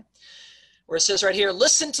 49, where it says right here,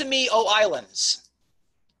 "Listen to me, O islands."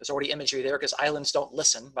 There's already imagery there because islands don't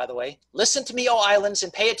listen, by the way. "Listen to me, O islands,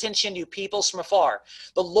 and pay attention, you peoples from afar.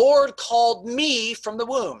 The Lord called me from the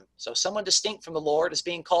womb." So someone distinct from the Lord is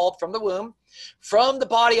being called from the womb. "From the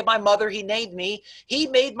body of my mother, he named me. He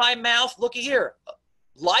made my mouth," looky here,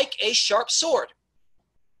 "like a sharp sword."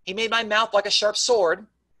 He made my mouth like a sharp sword.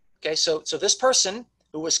 Okay, so this person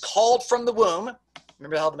who was called from the womb,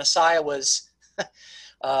 remember how the Messiah was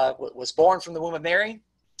born from the womb of Mary,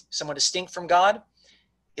 someone distinct from God.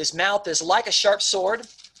 His mouth is like a sharp sword.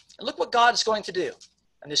 And look what God is going to do.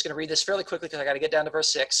 I'm just going to read this fairly quickly because I got to get down to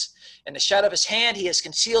verse 6. "In the shadow of his hand, he has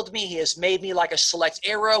concealed me. He has made me like a select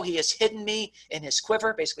arrow. He has hidden me in his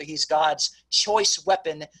quiver." Basically, he's God's choice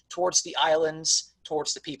weapon towards the islands,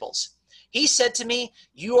 towards the peoples. "He said to me,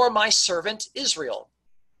 you are my servant, Israel."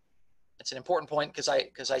 It's an important point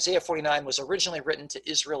because Isaiah 49 was originally written to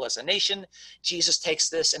Israel as a nation. Jesus takes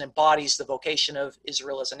this and embodies the vocation of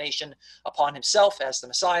Israel as a nation upon himself as the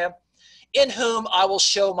Messiah. "In whom I will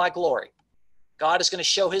show my glory." God is going to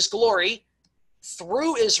show his glory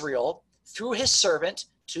through Israel, through his servant,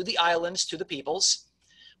 to the islands, to the peoples.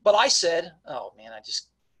 "But I said," oh man, I just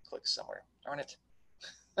clicked somewhere. Darn it.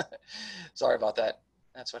 Sorry about that.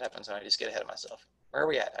 That's what happens when I just get ahead of myself. Where are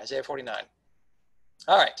we at? Isaiah 49.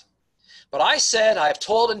 All right. "But I said, I have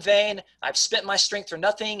toiled in vain. I've spent my strength for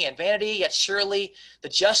nothing and vanity. Yet surely the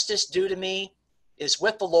justice due to me is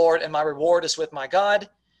with the Lord, and my reward is with my God.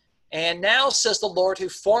 And now says the Lord, who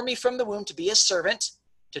formed me from the womb to be his servant,"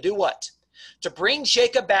 to do what? "To bring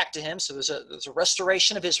Jacob back to him." So there's a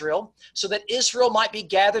restoration of Israel, "so that Israel might be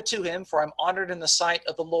gathered to him. For I'm honored in the sight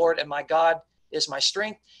of the Lord, and my God is my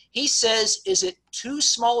strength. He says, is it too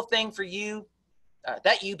small a thing for you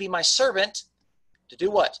that you be my servant?" To do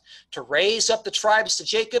what? "To raise up the tribes to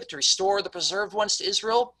Jacob, to restore the preserved ones to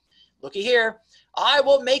Israel." Looky here. I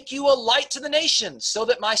will make you a light to the nations so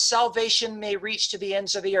that my salvation may reach to the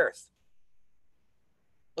ends of the earth.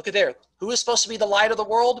 Look at there. Who is supposed to be the light of the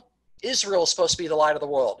world? Israel is supposed to be the light of the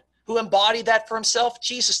world. Who embodied that for himself?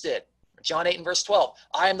 Jesus did. John 8 and verse 12.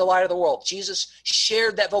 I am the light of the world. Jesus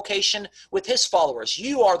shared that vocation with his followers.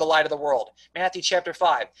 You are the light of the world. Matthew chapter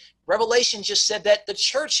 5. Revelation just said that the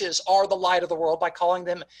churches are the light of the world by calling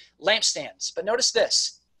them lampstands. But notice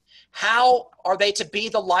this. How are they to be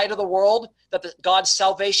the light of the world, that God's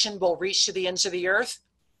salvation will reach to the ends of the earth?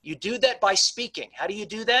 You do that by speaking. How do you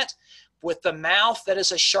do that? With the mouth that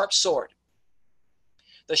is a sharp sword.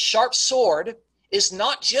 The sharp sword is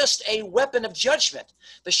not just a weapon of judgment.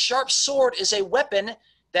 The sharp sword is a weapon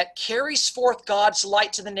that carries forth God's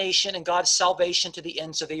light to the nation and God's salvation to the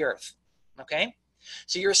ends of the earth. Okay?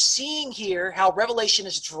 So you're seeing here how Revelation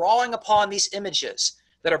is drawing upon these images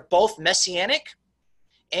that are both messianic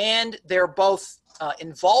and they're both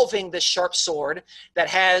involving this sharp sword that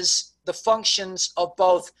has the functions of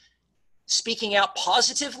both speaking out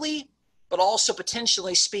positively, but also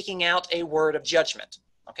potentially speaking out a word of judgment.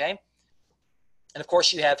 Okay? And of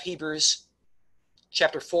course, you have Hebrews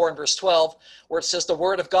chapter 4 and verse 12, where it says the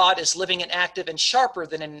word of God is living and active and sharper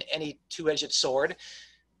than any two-edged sword.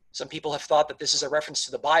 Some people have thought that this is a reference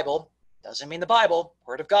to the Bible. Doesn't mean the Bible.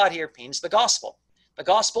 Word of God here means the gospel. The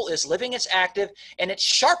gospel is living, it's active, and it's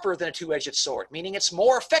sharper than a two-edged sword, meaning it's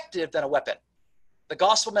more effective than a weapon. The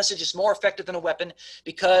gospel message is more effective than a weapon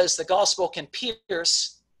because the gospel can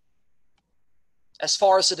pierce as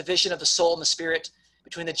far as the division of the soul and the spirit,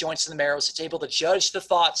 between the joints and the marrows. It's able to judge the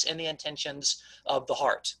thoughts and the intentions of the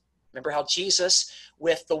heart. Remember how Jesus,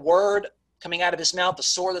 with the word coming out of his mouth, the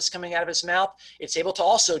sword that's coming out of his mouth, it's able to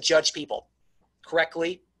also judge people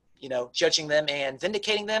correctly, judging them and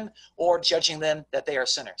vindicating them, or judging them that they are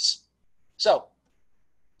sinners. So,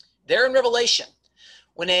 there in Revelation,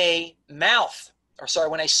 when a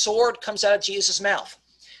sword comes out of Jesus' mouth,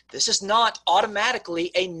 this is not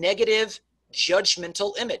automatically a negative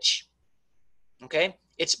judgmental image. Okay,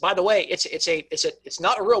 it's, by the way, it's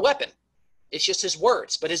not a real weapon. It's just his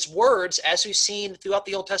words. But his words, as we've seen throughout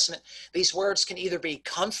the Old Testament, these words can either be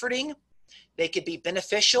comforting, they could be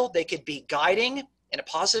beneficial, they could be guiding in a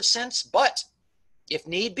positive sense. But if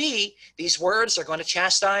need be, these words are going to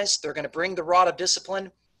chastise, they're going to bring the rod of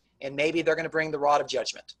discipline, and maybe they're going to bring the rod of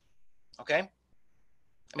judgment. Okay?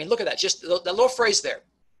 I mean, look at that. Just that little phrase there.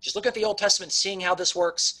 Just look at the Old Testament, seeing how this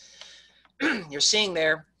works. You're seeing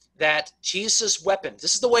there that Jesus' weapons,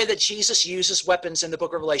 this is the way that Jesus uses weapons in the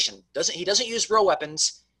book of Revelation. He doesn't use real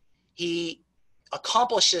weapons. He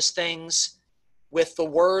accomplishes things with the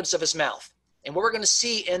words of his mouth. And what we're going to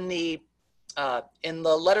see in the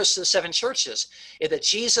letters to the seven churches is that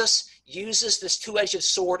Jesus uses this two-edged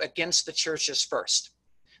sword against the churches first.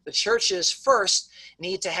 The churches first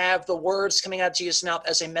need to have the words coming out of Jesus' mouth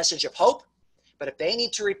as a message of hope. But if they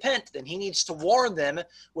need to repent, then he needs to warn them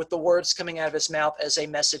with the words coming out of his mouth as a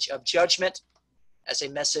message of judgment, as a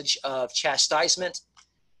message of chastisement,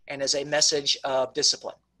 and as a message of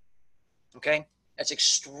discipline. Okay? That's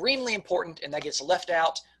extremely important, and that gets left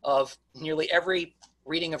out of nearly every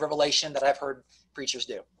reading of Revelation that I've heard preachers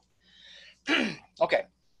do. Okay.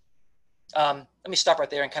 Let me stop right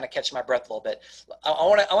there and kind of catch my breath a little bit. I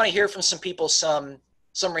want to hear from some people some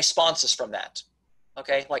responses from that.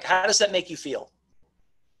 Okay, like how does that make you feel?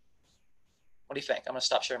 What do you think? I'm going to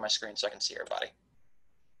stop sharing my screen so I can see everybody.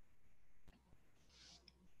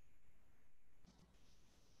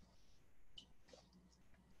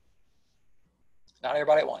 Not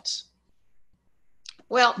everybody at once.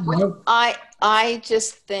 Well, No. I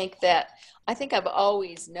just think that I've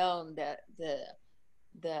always known that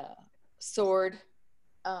the sword,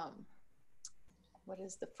 what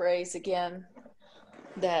is the phrase again?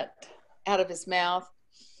 That out of his mouth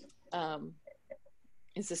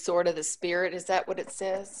is the sword of the Spirit. Is that what it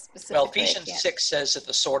says specifically? Well, Ephesians 6 says that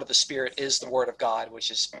the sword of the Spirit is the word of God,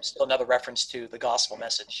 which is still another reference to the gospel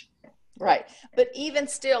message. Right. But even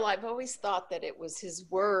still, I've always thought that it was his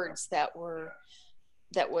words that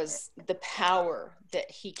was the power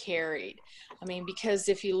that he carried. I mean, because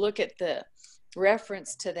if you look at the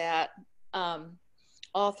reference to that,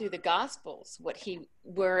 all through the Gospels,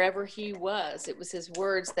 wherever he was, it was his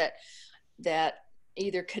words that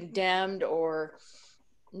either condemned or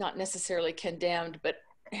not necessarily condemned, but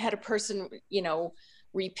had a person,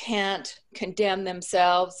 repent, condemn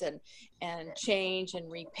themselves and change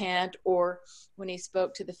and repent. Or when he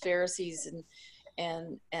spoke to the Pharisees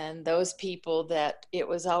and those people, that it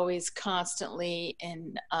was always constantly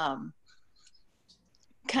and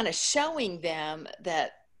kind of showing them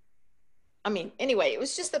that, anyway, it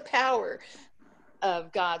was just the power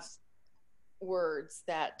of God's words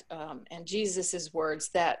that, and Jesus's words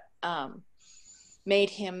that made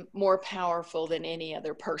him more powerful than any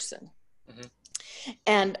other person. Mm-hmm.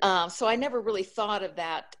 And so I never really thought of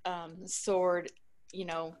that sword, you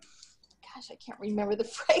know, gosh, I can't remember the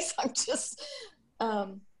phrase. I'm just, I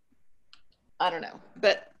don't know.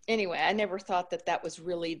 But anyway, I never thought that that was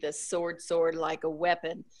really the sword like a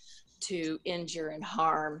weapon to injure and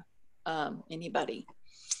harm anybody,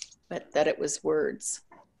 but that it was words.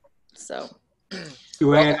 So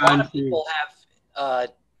well, a lot of people have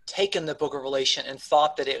taken the book of Revelation and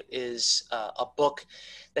thought that it is a book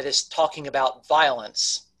that is talking about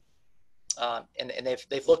violence. And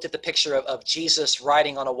they've looked at the picture of Jesus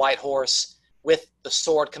riding on a white horse with the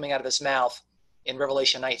sword coming out of his mouth in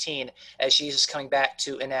Revelation 19 as Jesus coming back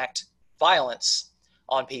to enact violence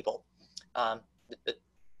on people.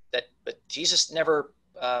 But Jesus never,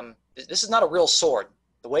 this is not a real sword.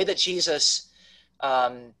 The way that Jesus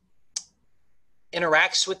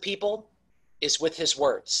interacts with people is with his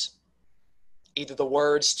words, either the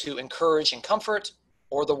words to encourage and comfort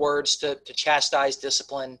or the words to chastise,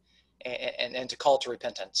 discipline, and to call to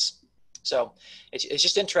repentance. So it's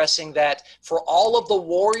just interesting that for all of the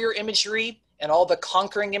warrior imagery and all the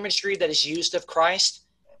conquering imagery that is used of Christ,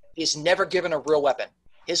 he's never given a real weapon.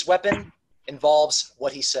 His weapon involves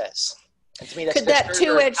what he says. And to me, that's could that very,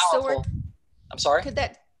 two-edged very sword? I'm sorry? Could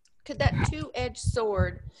that two-edged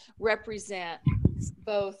sword represent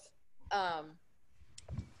both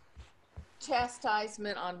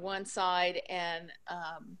chastisement on one side and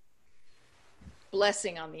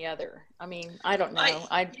blessing on the other? I mean, I don't know.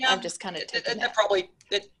 I'm just kind of taking that.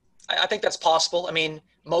 I think that's possible. I mean,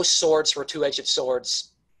 most swords were two-edged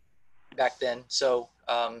swords back then. So,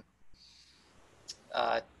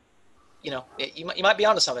 you know, you might be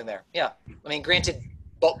onto something there. Yeah. I mean, granted,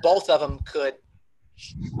 both of them could,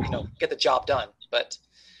 you know, get the job done. But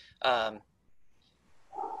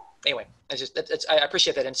anyway, I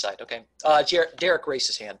appreciate that insight. Okay. Derek raised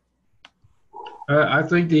his hand. I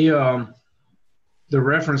think the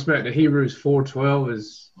reference back to Hebrews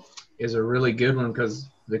 4:12 is a really good one, because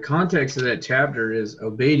the context of that chapter is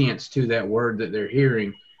obedience to that word that they're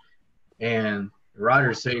hearing. And the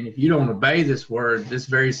writer's saying, if you don't obey this word, this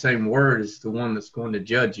very same word is the one that's going to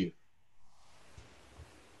judge you.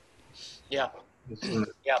 Yeah.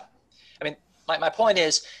 Yeah. I mean, my point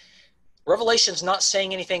is, Revelation's not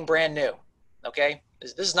saying anything brand new. Okay.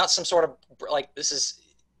 This is not some sort of, like, this is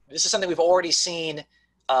something we've already seen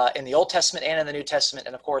in the Old Testament and in the New Testament.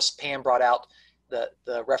 And of course, Pam brought out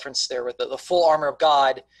the reference there with the full armor of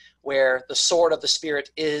God, where the sword of the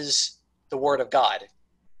Spirit is the word of God.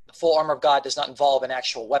 The full armor of God does not involve an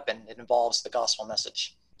actual weapon. It involves the gospel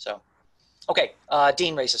message. So, okay.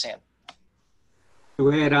 Dean raised his hand.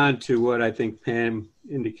 To add on to what I think Pam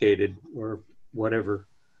indicated, or whatever,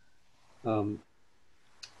 the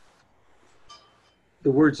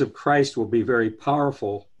words of Christ will be very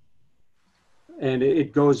powerful. And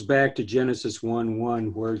it goes back to Genesis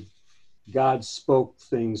 1:1, where God spoke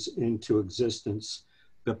things into existence,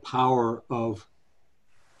 the power of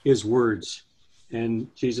his words.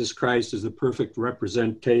 And Jesus Christ is the perfect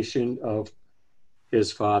representation of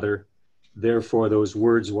his Father. Therefore, those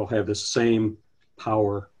words will have the same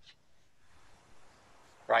power.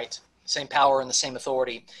 Right. Same power and the same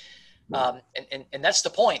authority. And that's the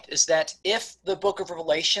point, is that if the book of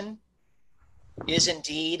Revelation is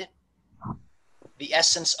indeed the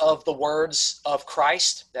essence of the words of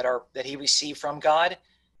Christ that he received from God,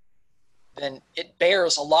 then it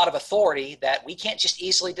bears a lot of authority that we can't just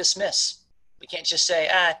easily dismiss. We can't just say,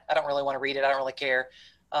 I don't really want to read it. I don't really care.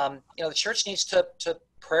 You know, the church needs to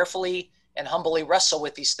prayerfully and humbly wrestle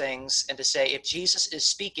with these things and to say, if Jesus is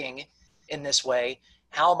speaking in this way,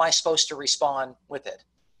 how am I supposed to respond with it?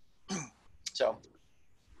 So,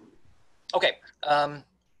 okay. Let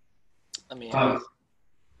me.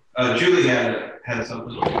 Julie had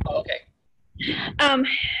something. Oh, okay.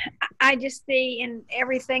 I just see in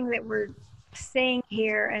everything that we're seeing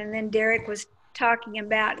here, and then Derek was talking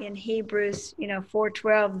about in Hebrews,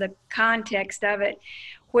 4:12, the context of it,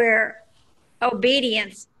 where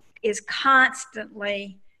obedience is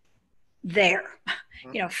constantly there.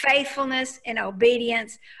 Faithfulness and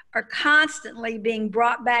obedience are constantly being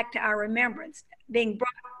brought back to our remembrance,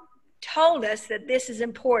 told us that this is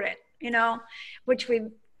important, which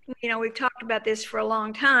we've talked about this for a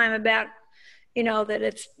long time about, that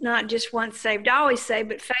it's not just once saved, always saved,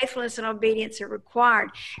 but faithfulness and obedience are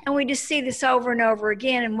required. And we just see this over and over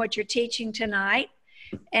again in what you're teaching tonight.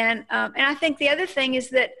 And I think the other thing is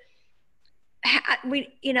that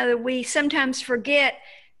we sometimes forget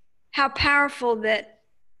how powerful that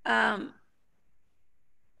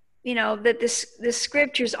that the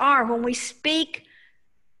scriptures are. When we speak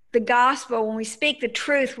the gospel, when we speak the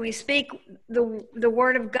truth, when we speak the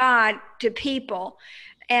word of God to people,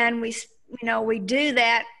 and we do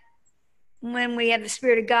that when we have the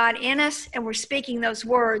Spirit of God in us and we're speaking those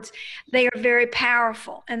words, they are very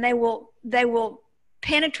powerful, and they will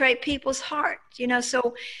penetrate people's hearts.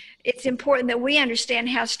 So it's important that we understand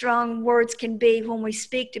how strong words can be when we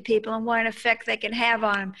speak to people, and what an effect they can have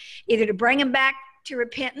on them, either to bring them back to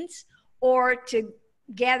repentance or to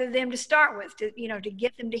gather them to start with, to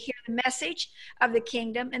get them to hear the message of the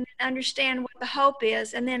kingdom and then understand what the hope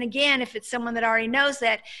is. And then again, if it's someone that already knows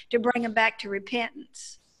that, to bring them back to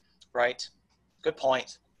repentance. Right. Good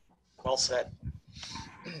point. Well said.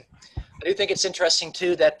 I do think it's interesting,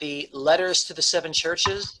 too, that the letters to the 7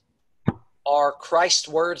 churches are Christ's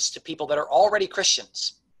words to people that are already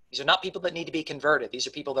Christians. These are not people that need to be converted. These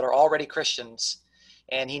are people that are already Christians,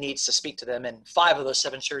 and he needs to speak to them. And 5 of those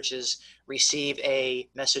 7 churches receive a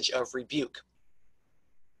message of rebuke.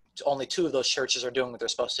 Only 2 of those churches are doing what they're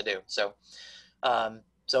supposed to do. So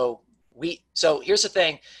here's the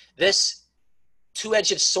thing. This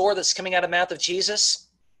 2-edged sword that's coming out of the mouth of Jesus,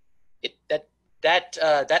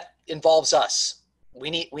 that involves us. We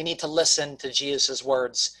need to listen to Jesus'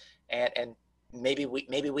 words, and maybe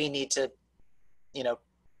we need to,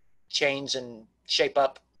 change and shape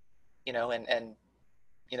up, and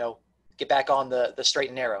get back on the straight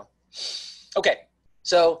and narrow. Okay,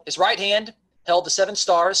 so his right hand held the 7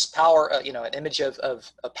 stars, power, an image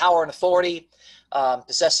of power and authority,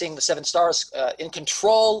 possessing the 7 stars, in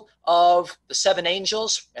control of the 7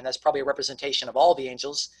 angels, and that's probably a representation of all the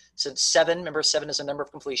angels, since 7, remember 7 is a number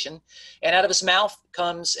of completion. And out of his mouth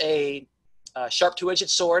comes a sharp 2-edged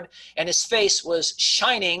sword, and his face was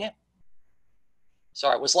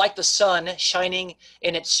was like the sun shining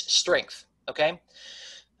in its strength. Okay.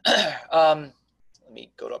 Let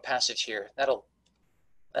me go to a passage here.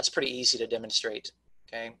 That's pretty easy to demonstrate.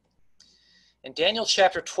 Okay. In Daniel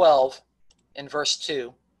chapter 12, in verse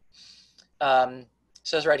 2,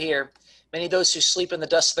 says right here, many of those who sleep in the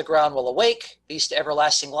dust of the ground will awake, these to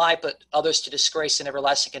everlasting life, but others to disgrace and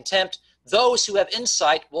everlasting contempt. Those who have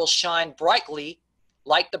insight will shine brightly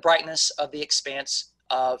like the brightness of the expanse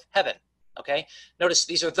of heaven. Okay? Notice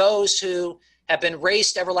these are those who have been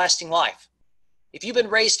raised to everlasting life. If you've been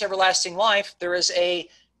raised to everlasting life, there is a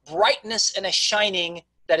brightness and a shining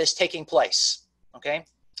that is taking place. Okay?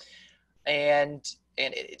 And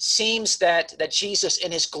it seems that Jesus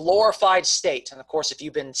in his glorified state, and of course, if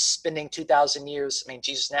you've been spending 2,000 years,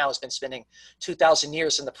 Jesus now has been spending 2,000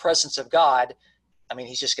 years in the presence of God,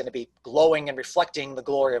 he's just going to be glowing and reflecting the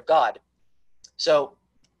glory of God. So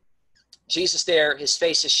Jesus there, his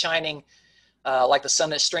face is shining like the sun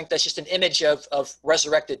in its strength. That's just an image of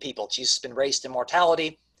resurrected people. Jesus has been raised to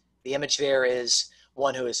immortality. The image there is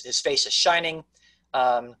one who his face is shining.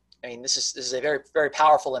 This is a very, very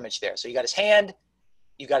powerful image there. So you got his hand,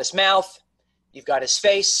 you've got his mouth, you've got his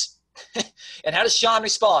face. And how does John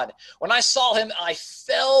respond? When I saw him, I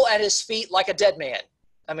fell at his feet like a dead man.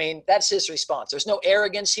 That's his response. There's no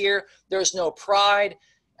arrogance here. There's no pride.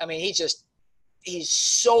 He's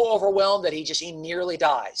so overwhelmed that he nearly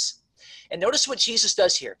dies. And notice what Jesus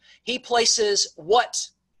does here. He places what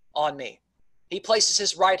on me? He places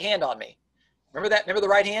his right hand on me. Remember that? Remember the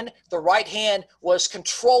right hand? The right hand was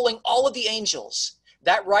controlling all of the angels.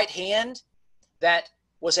 That right hand, that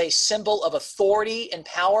was a symbol of authority and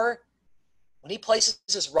power. When he places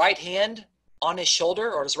his right hand on his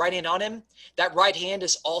shoulder, or his right hand on him, that right hand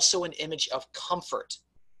is also an image of comfort.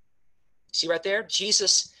 See right there?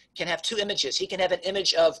 Jesus can have 2 images. He can have an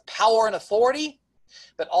image of power and authority,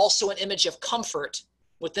 but also an image of comfort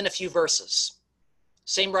within a few verses.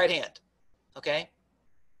 Same right hand. Okay?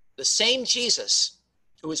 The same Jesus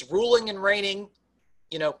who is ruling and reigning,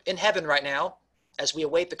 in heaven right now, as we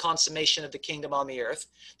await the consummation of the kingdom on the earth,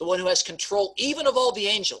 the one who has control even of all the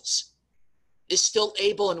angels, is still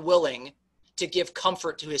able and willing to give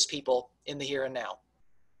comfort to his people in the here and now.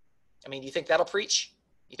 You think that'll preach?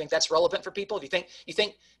 You think that's relevant for people? You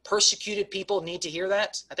think persecuted people need to hear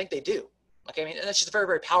that? I think they do. Okay, and that's just a very,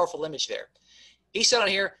 very powerful image there. He said on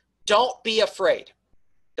here, don't be afraid.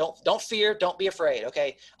 Don't fear, don't be afraid,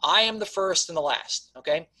 okay? I am the first and the last,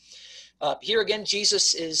 okay? Here again,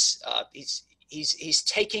 Jesus is, he's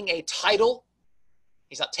taking a title.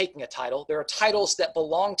 He's not taking a title. There are titles that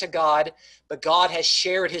belong to God, but God has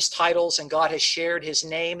shared his titles and God has shared his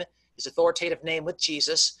name, his authoritative name, with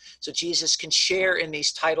Jesus. So Jesus can share in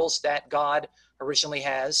these titles that God originally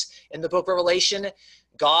has. In the book of Revelation,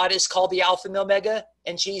 God is called the Alpha and the Omega,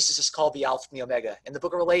 and Jesus is called the Alpha and the Omega. In the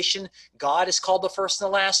book of Revelation, God is called the first and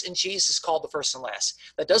the last, and Jesus is called the first and last.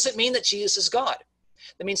 That doesn't mean that Jesus is God.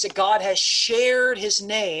 That means that God has shared his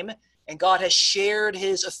name and God has shared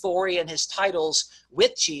his authority and his titles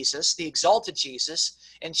with Jesus, the exalted Jesus,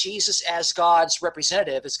 and Jesus as God's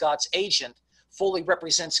representative, as God's agent, fully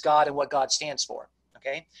represents God and what God stands for.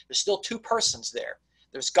 Okay? There's still two persons there.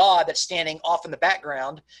 There's God that's standing off in the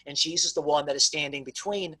background, and Jesus the one that is standing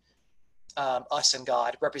between us and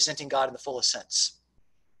God, representing God in the fullest sense.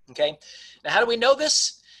 Okay? Now, how do we know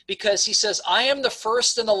this? Because he says, I am the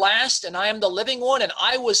first and the last, and I am the living one, and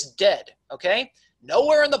I was dead. Okay?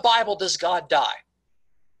 Nowhere in the Bible does God die.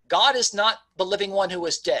 God is not the living one who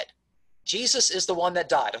was dead. Jesus is the one that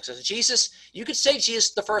died. So Jesus, you could say Jesus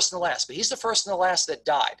is the first and the last, but he's the first and the last that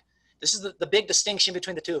died. This is the big distinction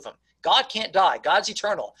between the two of them. God can't die. God's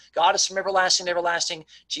eternal. God is from everlasting to everlasting.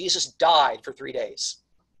 Jesus died for 3 days.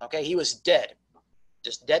 Okay, he was dead.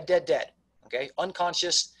 Just dead, dead, dead. Okay,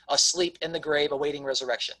 unconscious, asleep in the grave, awaiting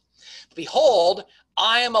resurrection. Behold,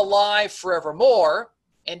 I am alive forevermore.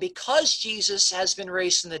 And because Jesus has been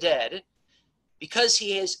raised from the dead, because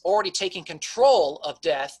he has already taken control of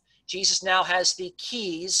death, Jesus now has the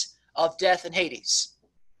keys of death and Hades.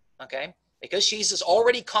 Okay? Because Jesus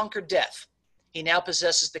already conquered death, he now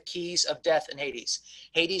possesses the keys of death and Hades.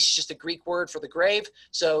 Hades is just a Greek word for the grave.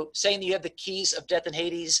 So saying that you have the keys of death and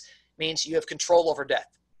Hades means you have control over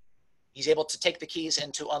death. He's able to take the keys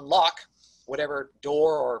and to unlock whatever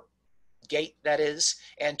door or gate that is,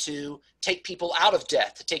 and to take people out of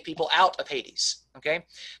death, to take people out of Hades. Okay?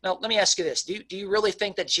 Now, let me ask you this. Do you really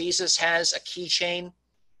think that Jesus has a keychain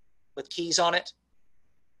with keys on it?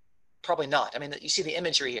 Probably not. I mean, you see the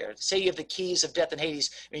imagery here. Say you have the keys of death and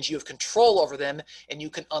Hades, it means you have control over them and you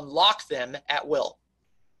can unlock them at will.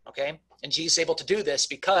 Okay? And Jesus is able to do this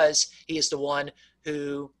because he is the one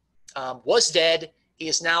who was dead. He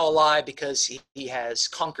is now alive because he has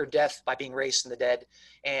conquered death by being raised from the dead.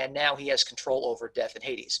 And now he has control over death and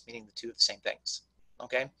Hades, meaning the two of the same things.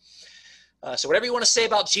 Okay? So whatever you want to say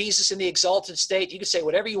about Jesus in the exalted state, you can say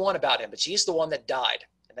whatever you want about him, but he's the one that died.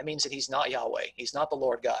 And that means that he's not Yahweh. He's not the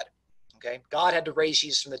Lord God. Okay? God had to raise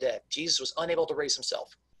Jesus from the dead. Jesus was unable to raise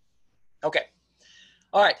himself. Okay.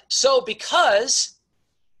 All right. So because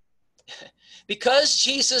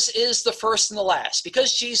Jesus is the first and the last,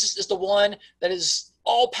 because Jesus is the one that is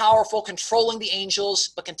all-powerful, controlling the angels,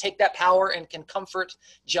 but can take that power and can comfort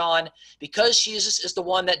John, because Jesus is the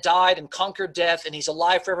one that died and conquered death, and he's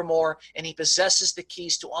alive forevermore, and he possesses the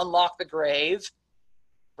keys to unlock the grave.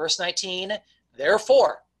 Verse 19,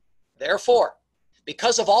 therefore,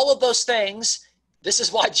 because of all of those things, this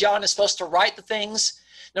is why John is supposed to write the things.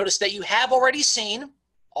 Notice that you have already seen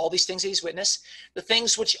all these things that he's witnessed, the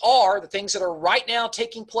things that are right now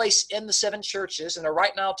taking place in the seven churches and are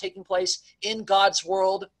right now taking place in God's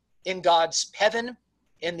world, in God's heaven,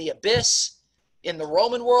 in the abyss, in the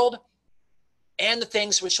Roman world, and the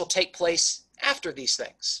things which will take place after these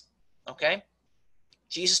things. Okay?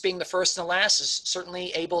 Jesus being the first and the last is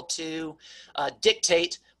certainly able to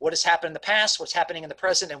dictate what has happened in the past, what's happening in the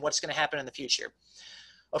present, and what's going to happen in the future.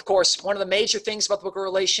 Of course, one of the major things about the book of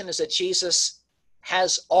Revelation is that Jesus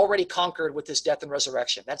has already conquered with his death and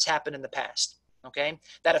resurrection. That's happened in the past. Okay?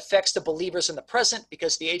 That affects the believers in the present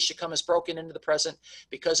because the age to come is broken into the present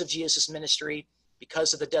because of Jesus' ministry,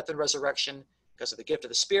 because of the death and resurrection, because of the gift of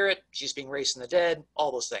the Spirit, Jesus being raised from the dead,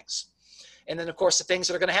 all those things. And then, of course, the things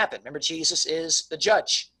that are going to happen. Remember, Jesus is the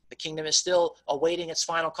judge. The kingdom is still awaiting its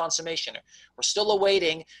final consummation. We're still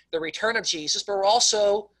awaiting the return of Jesus, but we're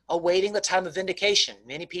also awaiting the time of vindication.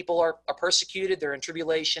 Many people are persecuted. They're in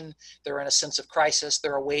tribulation. They're in a sense of crisis.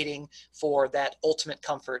 They're awaiting for that ultimate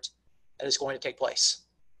comfort that is going to take place.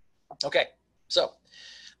 Okay, so,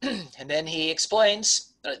 and then he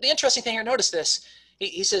explains, the interesting thing here, notice this.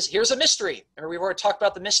 He says, here's a mystery. Remember, we've already talked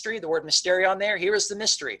about the mystery, the word mysterion there. Here is the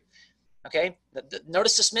mystery. Okay,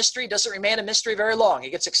 notice this mystery doesn't remain a mystery very long.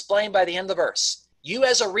 It gets explained by the end of the verse. You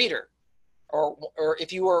as a reader, or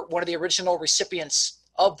if you were one of the original recipients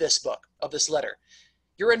of this book, of this letter,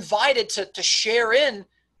 you're invited to share in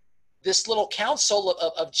this little counsel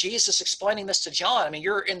of Jesus explaining this to John. I mean,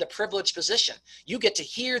 you're in the privileged position. You get to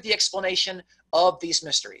hear the explanation of these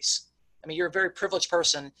mysteries. I mean, you're a very privileged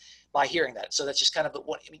person by hearing that. So that's just kind of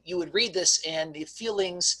what you would read this, and the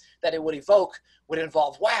feelings that it would evoke would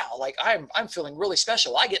involve, wow, like I'm feeling really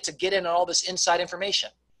special. I get to get in on all this inside information.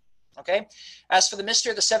 Okay. As for the mystery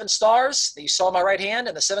of the 7 stars that you saw in my right hand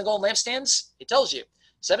and the 7 golden lampstands, it tells you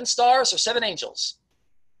 7 stars or 7 angels.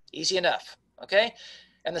 Easy enough. Okay.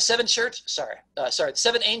 And the 7 the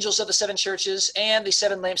 7 angels of the 7 churches and the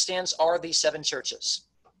 7 lampstands are the 7 churches.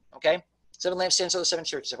 Okay. 7 lampstands are the 7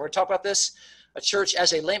 churches. I've already talked about this. A church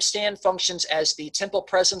as a lampstand functions as the temple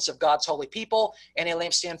presence of God's holy people, and a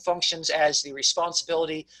lampstand functions as the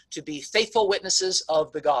responsibility to be faithful witnesses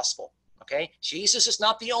of the gospel. Okay? Jesus is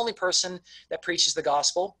not the only person that preaches the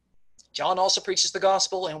gospel. John also preaches the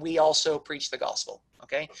gospel, and we also preach the gospel.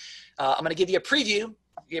 Okay? I'm going to give you a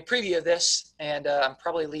preview of this, and I'm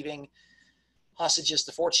probably leaving hostages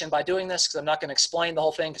to fortune by doing this because I'm not going to explain the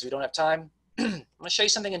whole thing because we don't have time. I'm going to show you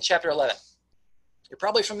something in chapter 11. You're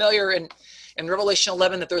probably familiar in Revelation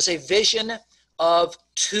 11 that there's a vision of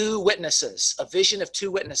two witnesses, a vision of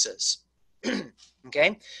two witnesses.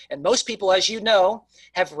 Okay? And most people, as you know,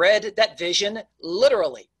 have read that vision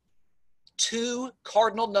literally. Two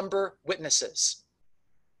cardinal number witnesses.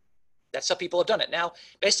 That's how people have done it. Now,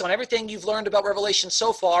 based on everything you've learned about Revelation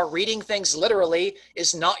so far, reading things literally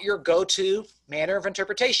is not your go-to manner of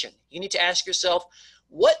interpretation. You need to ask yourself,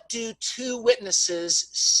 what do two witnesses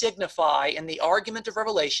signify in the argument of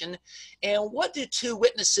Revelation? And what do two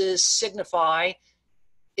witnesses signify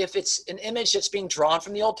if it's an image that's being drawn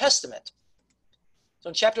from the Old Testament? So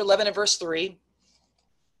in chapter 11 and verse 3,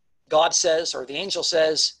 God says, or the angel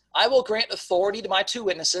says, I will grant authority to my two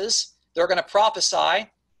witnesses. They're going to prophesy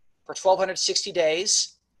for 1,260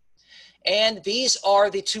 days. And these are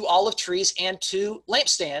the two olive trees and two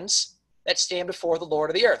lampstands that stand before the Lord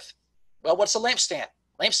of the earth. Well, what's a lampstand?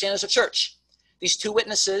 Lampstand is a church. These two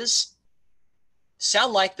witnesses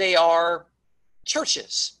sound like they are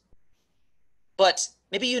churches. But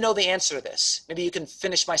maybe you know the answer to this. Maybe you can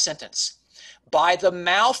finish my sentence. By the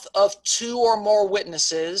mouth of two or more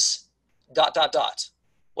witnesses, ...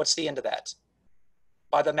 What's the end of that?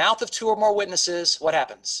 By the mouth of two or more witnesses, what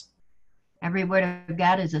happens? Every word of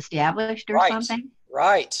God is established or Right. something?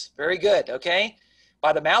 Right. Very good. Okay.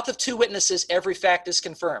 By the mouth of two witnesses, every fact is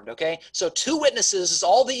confirmed. Okay. So two witnesses is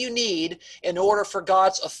all that you need in order for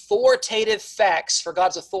God's authoritative facts, for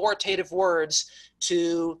God's authoritative words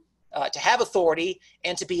to have authority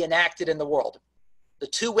and to be enacted in the world. The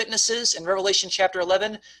two witnesses in Revelation chapter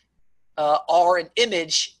 11 are an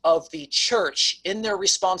image of the church in their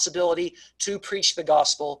responsibility to preach the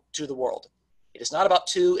gospel to the world. It is not about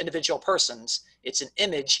two individual persons. It's an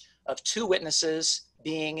image of two witnesses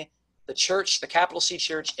being the church, the capital C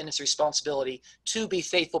church, in its responsibility to be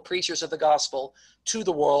faithful preachers of the gospel to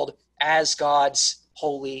the world as God's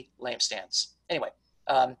holy lampstands. Anyway,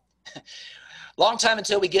 long time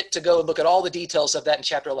until we get to go and look at all the details of that in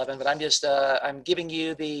chapter 11, but I'm just, I'm giving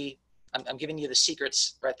you the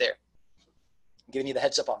secrets right there. I'm giving you the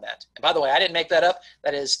heads up on that. And by the way, I didn't make that up.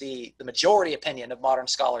 That is the majority opinion of modern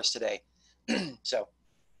scholars today. So,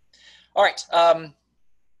 all right.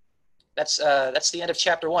 That's the end of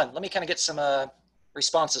chapter 1. Let me kind of get some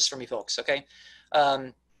responses from you folks. Okay.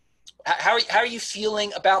 How are you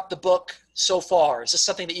feeling about the book so far? Is this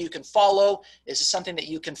something that you can follow? Is this something that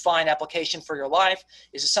you can find application for your life?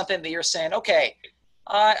 Is it something that you're saying, okay,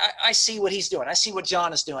 I see what he's doing. I see what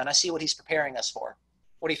John is doing. I see what he's preparing us for.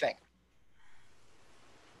 What do you think?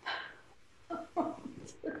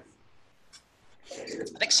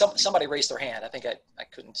 I think somebody raised their hand. I think I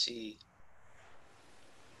couldn't see.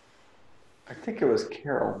 I think it was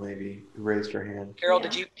Carol maybe who raised her hand. Carol, Yeah.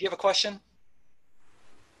 do you have a question?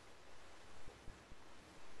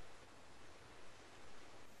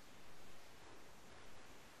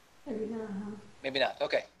 Maybe not.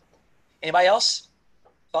 Okay. Anybody else?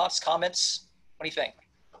 Thoughts, comments? What do you think?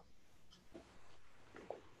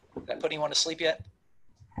 Did I put anyone to sleep yet?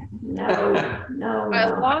 No. I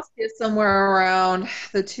lost you somewhere around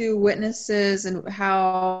the two witnesses and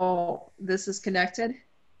how this is connected.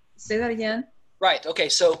 Say that again. Right. Okay.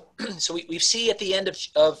 So we see at the end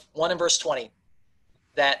of 1 and verse 20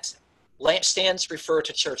 that lampstands refer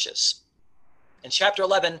to churches. In chapter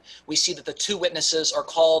 11, we see that the two witnesses are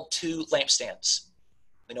called two lampstands.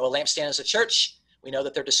 We know a lampstand is a church. We know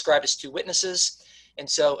that they're described as two witnesses. And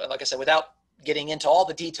so, like I said, without getting into all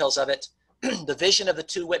the details of it, the vision of the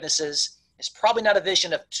two witnesses is probably not a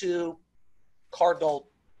vision of two cardinal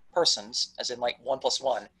persons, as in like 1 +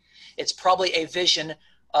 1. It's probably a vision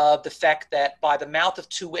of the fact that by the mouth of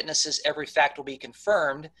two witnesses, every fact will be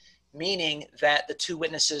confirmed, meaning that the two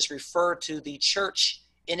witnesses refer to the church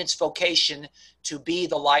in its vocation to be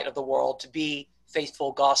the light of the world, to be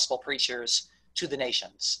faithful gospel preachers to the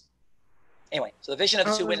nations. Anyway, so the vision of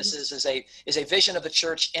the two witnesses is a vision of the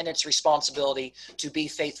church in its responsibility to be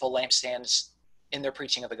faithful lampstands in their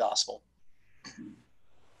preaching of the gospel.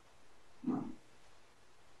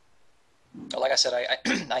 Like I said, I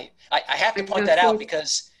have to point that out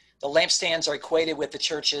because the lampstands are equated with the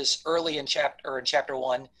churches early in chapter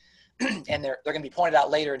 1, and they're going to be pointed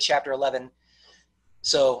out later in chapter 11.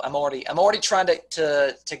 So I'm already trying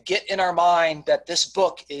to get in our mind that this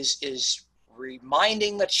book is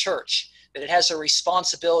reminding the church that it has a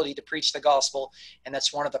responsibility to preach the gospel, and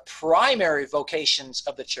that's one of the primary vocations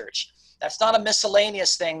of the church. That's not a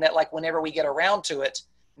miscellaneous thing that, like, whenever we get around to it,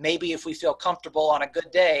 maybe if we feel comfortable on a good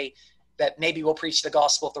day, that maybe we'll preach the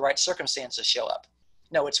gospel if the right circumstances show up.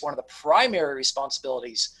 No, it's one of the primary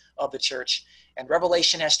responsibilities of the church, and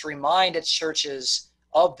Revelation has to remind its churches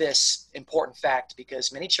of this important fact,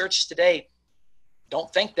 because many churches today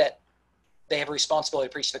don't think that they have a responsibility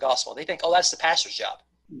to preach the gospel. They think, oh, that's the pastor's job.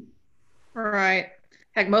 Right.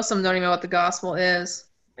 Heck, most of them don't even know what the gospel is.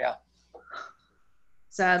 Yeah.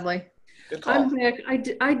 Sadly. Good call. I'm back.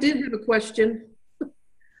 I did have a question.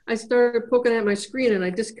 I started poking at my screen and I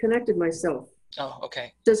disconnected myself. Oh,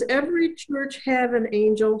 okay. Does every church have an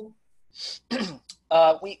angel?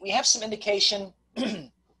 We have some indication. If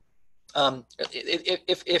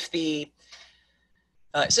the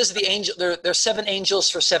it says the angel, there's 7 angels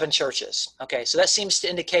for 7 churches. Okay, so that seems to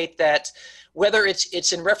indicate that whether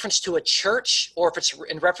it's in reference to a church or if it's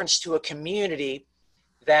in reference to a community,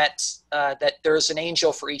 that there's an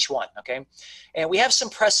angel for each one. Okay, and we have some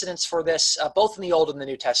precedents for this both in the Old and the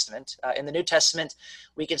New Testament. In the New Testament,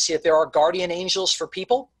 we can see that there are guardian angels for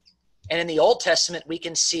people, and in the Old Testament, we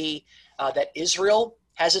can see that Israel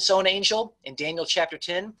has its own angel in Daniel chapter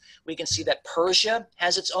 10. We can see that Persia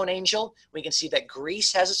has its own angel. We can see that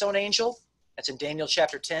Greece has its own angel. That's in Daniel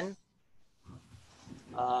chapter 10.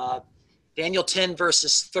 Daniel 10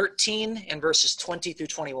 verses 13 and verses 20 through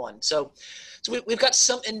 21. So we've got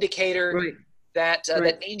some indicator Right. that Right.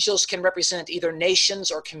 that angels can represent either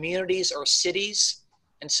nations or communities or cities.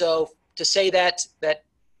 And so to say that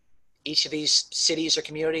each of these cities or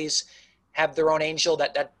communities have their own angel,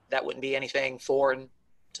 that wouldn't be anything foreign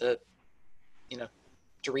to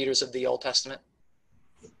readers of the Old Testament.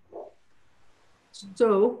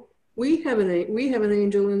 So we have an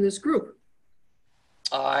angel in this group.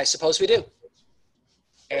 I suppose we do.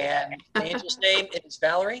 And the angel's name is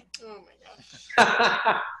Valerie. Oh my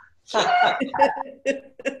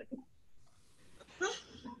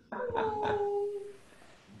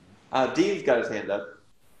God. Dean's got his hand up.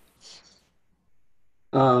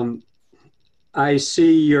 I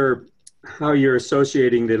see how you're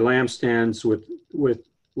associating the lampstands with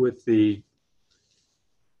the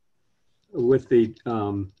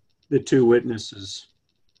 2 witnesses.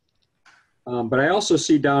 But I also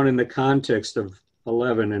see down in the context of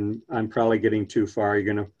 11, and I'm probably getting too far.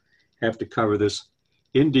 You're going to have to cover this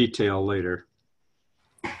in detail later,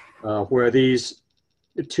 where these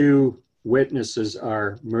 2 witnesses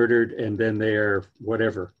are murdered and then they are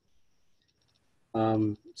whatever.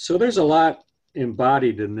 So there's a lot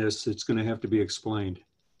embodied in this that's going to have to be explained.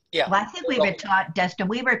 Yeah. Well, I think we were taught, Dustin,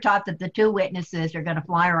 we were taught that the 2 witnesses are going to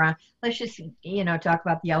fly around. Let's just, talk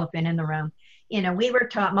about the elephant in the room. We were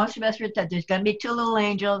taught, most of us were taught there's going to be 2 little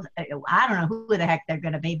angels. I don't know who the heck they're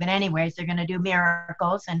going to be, but anyways, they're going to do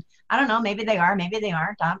miracles. And I don't know, maybe they are, maybe they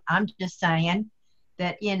aren't. I'm just saying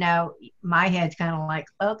that, my head's kind of like,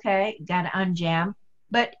 okay, got to unjam.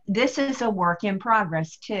 But this is a work in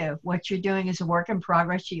progress too. What you're doing is a work in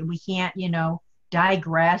progress. We can't,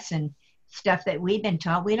 digress and stuff that we've been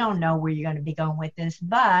taught. We don't know where you're going to be going with this,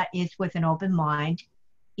 but it's with an open mind,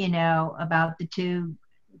 about the 2,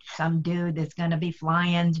 some dude that's going to be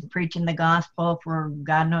flying, preaching the gospel for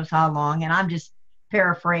God knows how long. And I'm just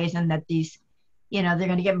paraphrasing that these, they're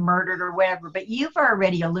going to get murdered or whatever. But you've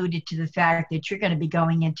already alluded to the fact that you're going to be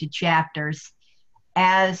going into chapters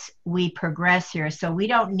as we progress here. So we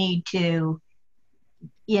don't need to,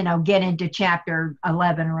 get into chapter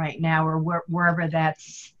 11 right now or wherever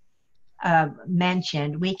that's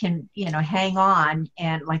mentioned. We can, hang on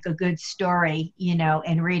and like a good story,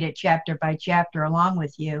 and read it chapter by chapter along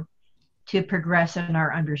with you to progress in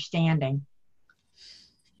our understanding.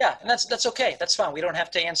 Yeah, and that's okay. That's fine. We don't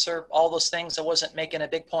have to answer all those things. I wasn't making a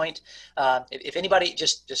big point. If anybody,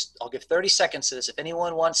 just I'll give 30 seconds to this. If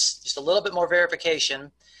anyone wants just a little bit more verification,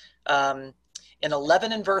 in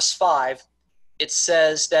 11 and verse 5, it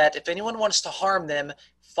says that if anyone wants to harm them,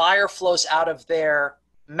 fire flows out of their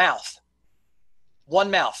mouth. One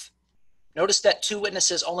mouth. Notice that 2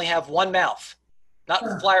 witnesses only have one mouth. Not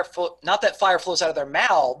that fire flows out of their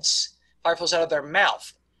mouths. Fire flows out of their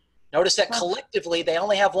mouth. Notice that collectively they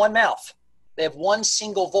only have one mouth. They have one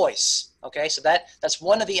single voice. Okay, so that's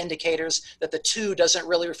one of the indicators that the 2 doesn't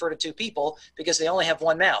really refer to 2 people because they only have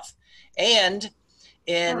one mouth. And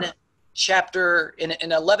in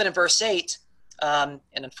in 11 and verse 8, and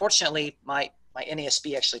unfortunately my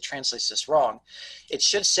NASB actually translates this wrong. It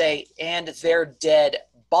should say, and their dead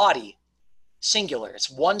body, singular. It's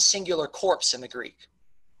one singular corpse in the Greek.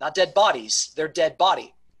 Not dead bodies, their dead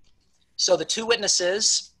body. So the 2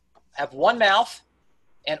 witnesses have one mouth,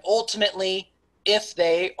 and ultimately if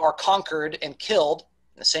they are conquered and killed,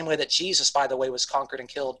 in the same way that Jesus, by the way, was conquered and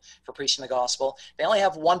killed for preaching the gospel, they only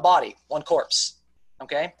have one body, one corpse.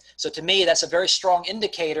 Okay? So to me, that's a very strong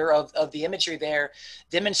indicator of the imagery there,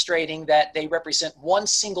 demonstrating that they represent one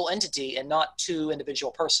single entity and not two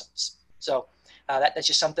individual persons. So that's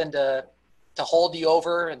just something to hold you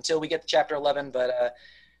over until we get to chapter 11. But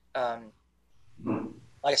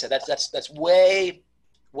like I said, that's way,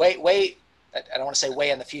 I don't want to say way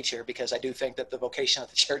in the future, because I do think that the vocation of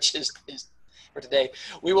the church is for today.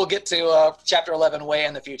 We will get to chapter 11 way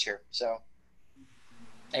in the future. So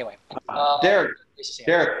anyway.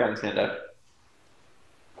 Derek comes in up.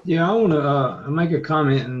 Yeah, I want to make a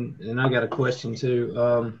comment, and I got a question too.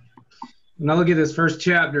 When I look at this first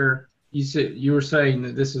chapter, you were saying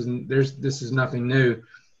that this is nothing new.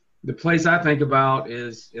 The place I think about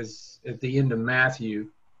is at the end of Matthew,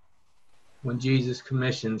 when Jesus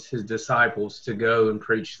commissions his disciples to go and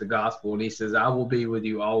preach the gospel, and he says, "I will be with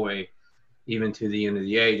you always, even to the end of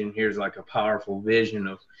the age." And here's like a powerful vision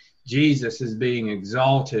of Jesus is being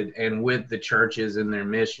exalted and with the churches in their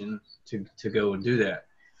mission to go and do that.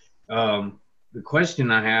 The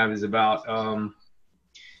question I have is about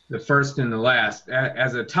the first and the last.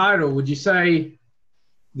 As a title, would you say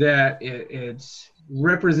that it's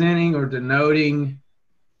representing or denoting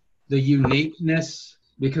the uniqueness?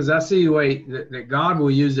 Because I see the way that God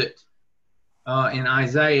will use it in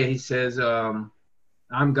Isaiah. He says,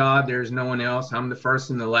 I'm God, there's no one else. I'm the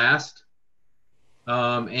first and the last.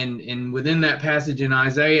 And within that passage in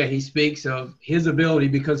Isaiah, he speaks of his ability,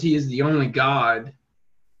 because he is the only God,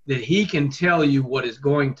 that he can tell you what is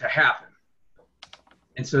going to happen.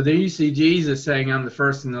 And so there you see Jesus saying, I'm the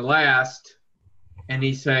first and the last. And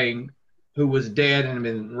he's saying, who was dead and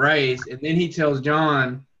been raised. And then he tells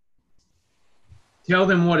John, tell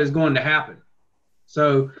them what is going to happen.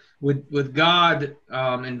 So with God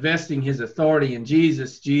investing his authority in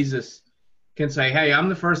Jesus, Jesus can say, hey, I'm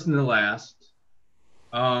the first and the last,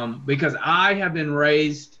 because I have been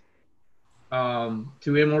raised to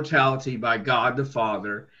immortality by God the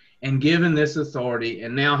Father and given this authority,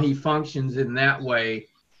 and now he functions in that way.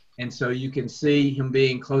 And so you can see him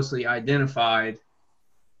being closely identified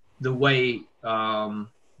the way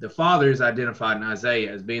the Father is identified in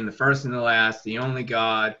Isaiah as being the first and the last, the only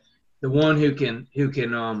God, the one who can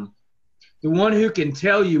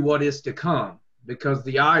tell you what is to come, because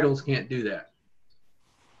the idols can't do that.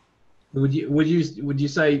 Would you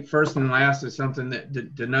say first and last is something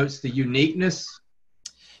that denotes the uniqueness?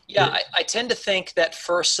 Yeah, I tend to think that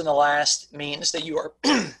first and the last means that you are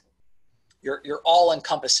you're all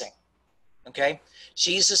encompassing. Okay,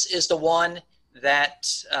 Jesus is the one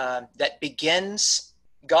that begins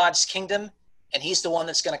God's kingdom, and he's the one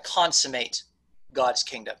that's going to consummate God's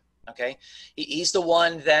kingdom. Okay, he's the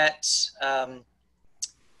one that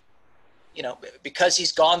because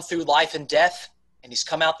he's gone through life and death and he's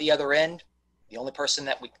come out the other end, the only person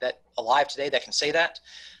that alive today that can say that.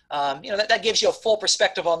 That gives you a full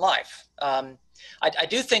perspective on life. I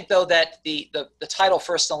do think, though, that the title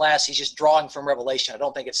first and last, he's just drawing from Revelation. I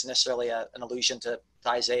don't think it's necessarily an allusion to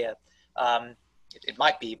Isaiah. It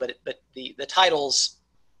might be, but the titles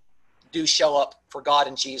do show up for God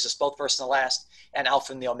and Jesus, both first and the last, and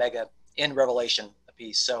Alpha and the Omega in Revelation a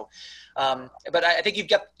piece. So, but I think you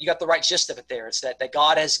got the right gist of it there. It's that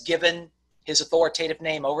God has given his authoritative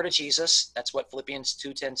name over to Jesus. That's what Philippians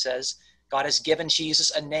 2:10 says. God has given Jesus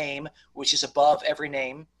a name which is above every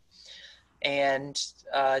name. And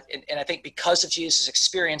I think because of Jesus'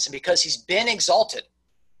 experience and because he's been exalted,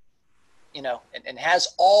 and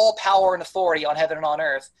has all power and authority on heaven and on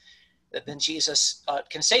earth, that then Jesus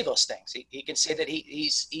can say those things. He can say that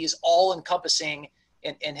he's all encompassing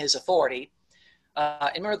in his authority.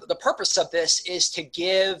 And remember, the purpose of this is to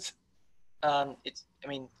give the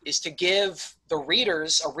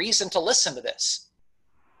readers a reason to listen to this.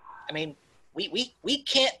 I mean, we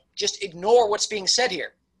can't just ignore what's being said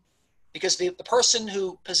here, because the person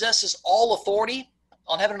who possesses all authority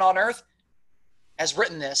on heaven and on earth has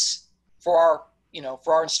written this for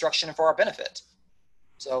our instruction and for our benefit.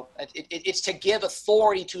 So it's to give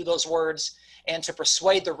authority to those words and to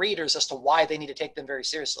persuade the readers as to why they need to take them very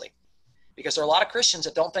seriously. Because there are a lot of Christians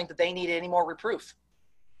that don't think that they need any more reproof.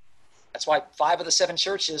 That's why 5 of the 7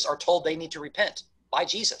 churches are told they need to repent by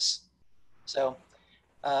Jesus. So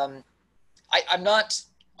I'm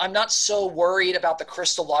not so worried about the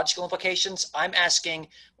Christological implications. I'm asking,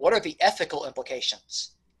 what are the ethical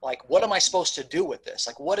implications? Like, what am I supposed to do with this?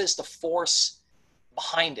 Like, what is the force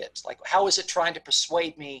behind it? Like, how is it trying to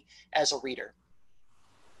persuade me as a reader?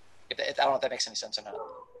 I don't know if that makes any sense or not.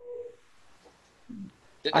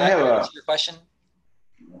 Did I answer your question?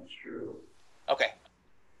 That's true. Okay.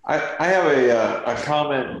 I have a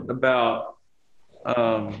comment about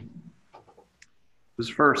this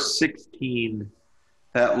verse 16,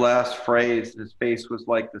 that last phrase, his face was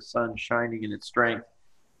like the sun shining in its strength.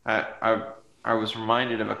 I was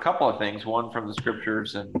reminded of a couple of things, one from the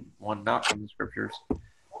scriptures and one not from the scriptures.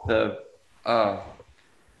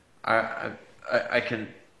 I can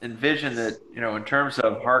envision that, in terms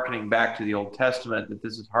of hearkening back to the Old Testament, that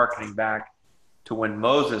this is hearkening back to when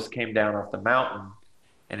Moses came down off the mountain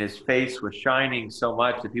and his face was shining so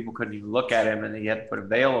much that people couldn't even look at him, and he had to put a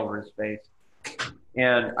veil over his face.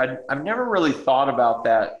 And I've never really thought about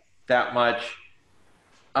that much.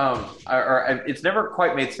 It's never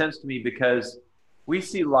quite made sense to me, because we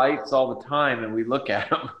see lights all the time and we look at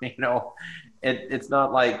them, it's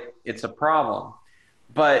not like it's a problem.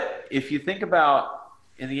 But if you think about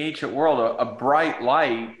in the ancient world, a bright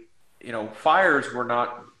light, fires were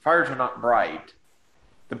not bright.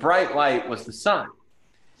 The bright light was the sun.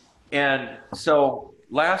 And so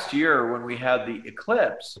last year when we had the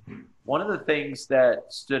eclipse, one of the things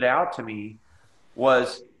that stood out to me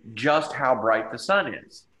was just how bright the sun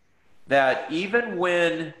is. That even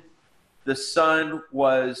when the sun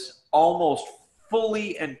was almost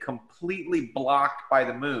fully and completely blocked by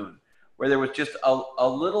the moon, where there was just a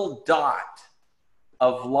little dot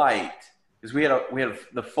of light, because we had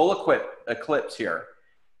the full eclipse here.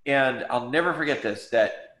 And I'll never forget this,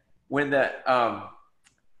 that when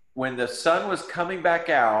the sun was coming back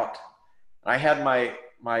out, I had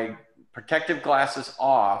my protective glasses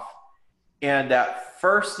off, and that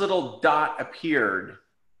first little dot appeared,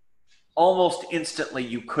 almost instantly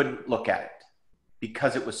you couldn't look at it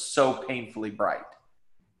because it was so painfully bright.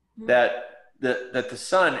 That the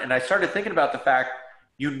sun, and I started thinking about the fact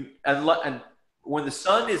and when the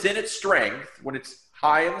sun is in its strength, when it's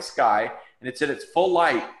high in the sky and it's in its full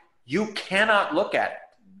light, you cannot look at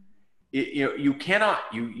it. You cannot.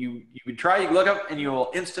 You try, you look up and you will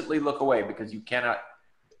instantly look away because you cannot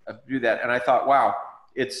do that. And I thought, wow,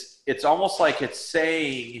 it's almost like it's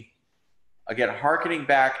saying, again, hearkening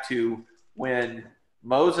back to when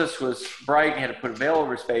Moses was bright and had to put a veil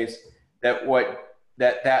over his face,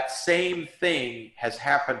 that same thing has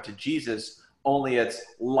happened to Jesus, only it's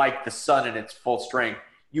like the sun in its full strength.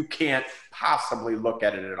 You can't possibly look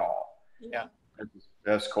at it at all. Yeah.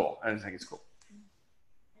 That's cool. I just think it's cool.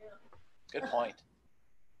 Good point.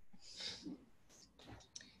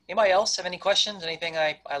 Anybody else have any questions? Anything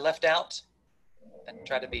I left out? And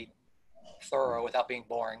try to be thorough without being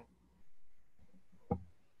boring.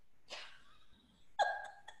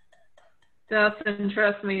 Dustin,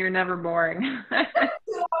 trust me, you're never boring. I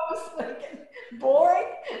was thinking, boring?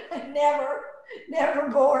 Never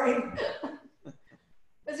boring. It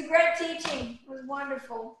was a great teaching. It was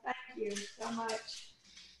wonderful. Thank you so much.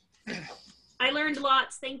 I learned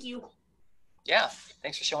lots. Thank you. Yeah.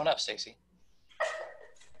 Thanks for showing up, Stacy.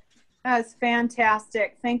 That's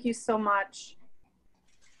fantastic. Thank you so much.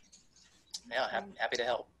 Yeah, happy to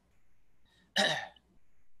help. I'm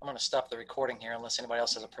going to stop the recording here unless anybody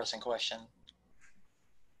else has a pressing question.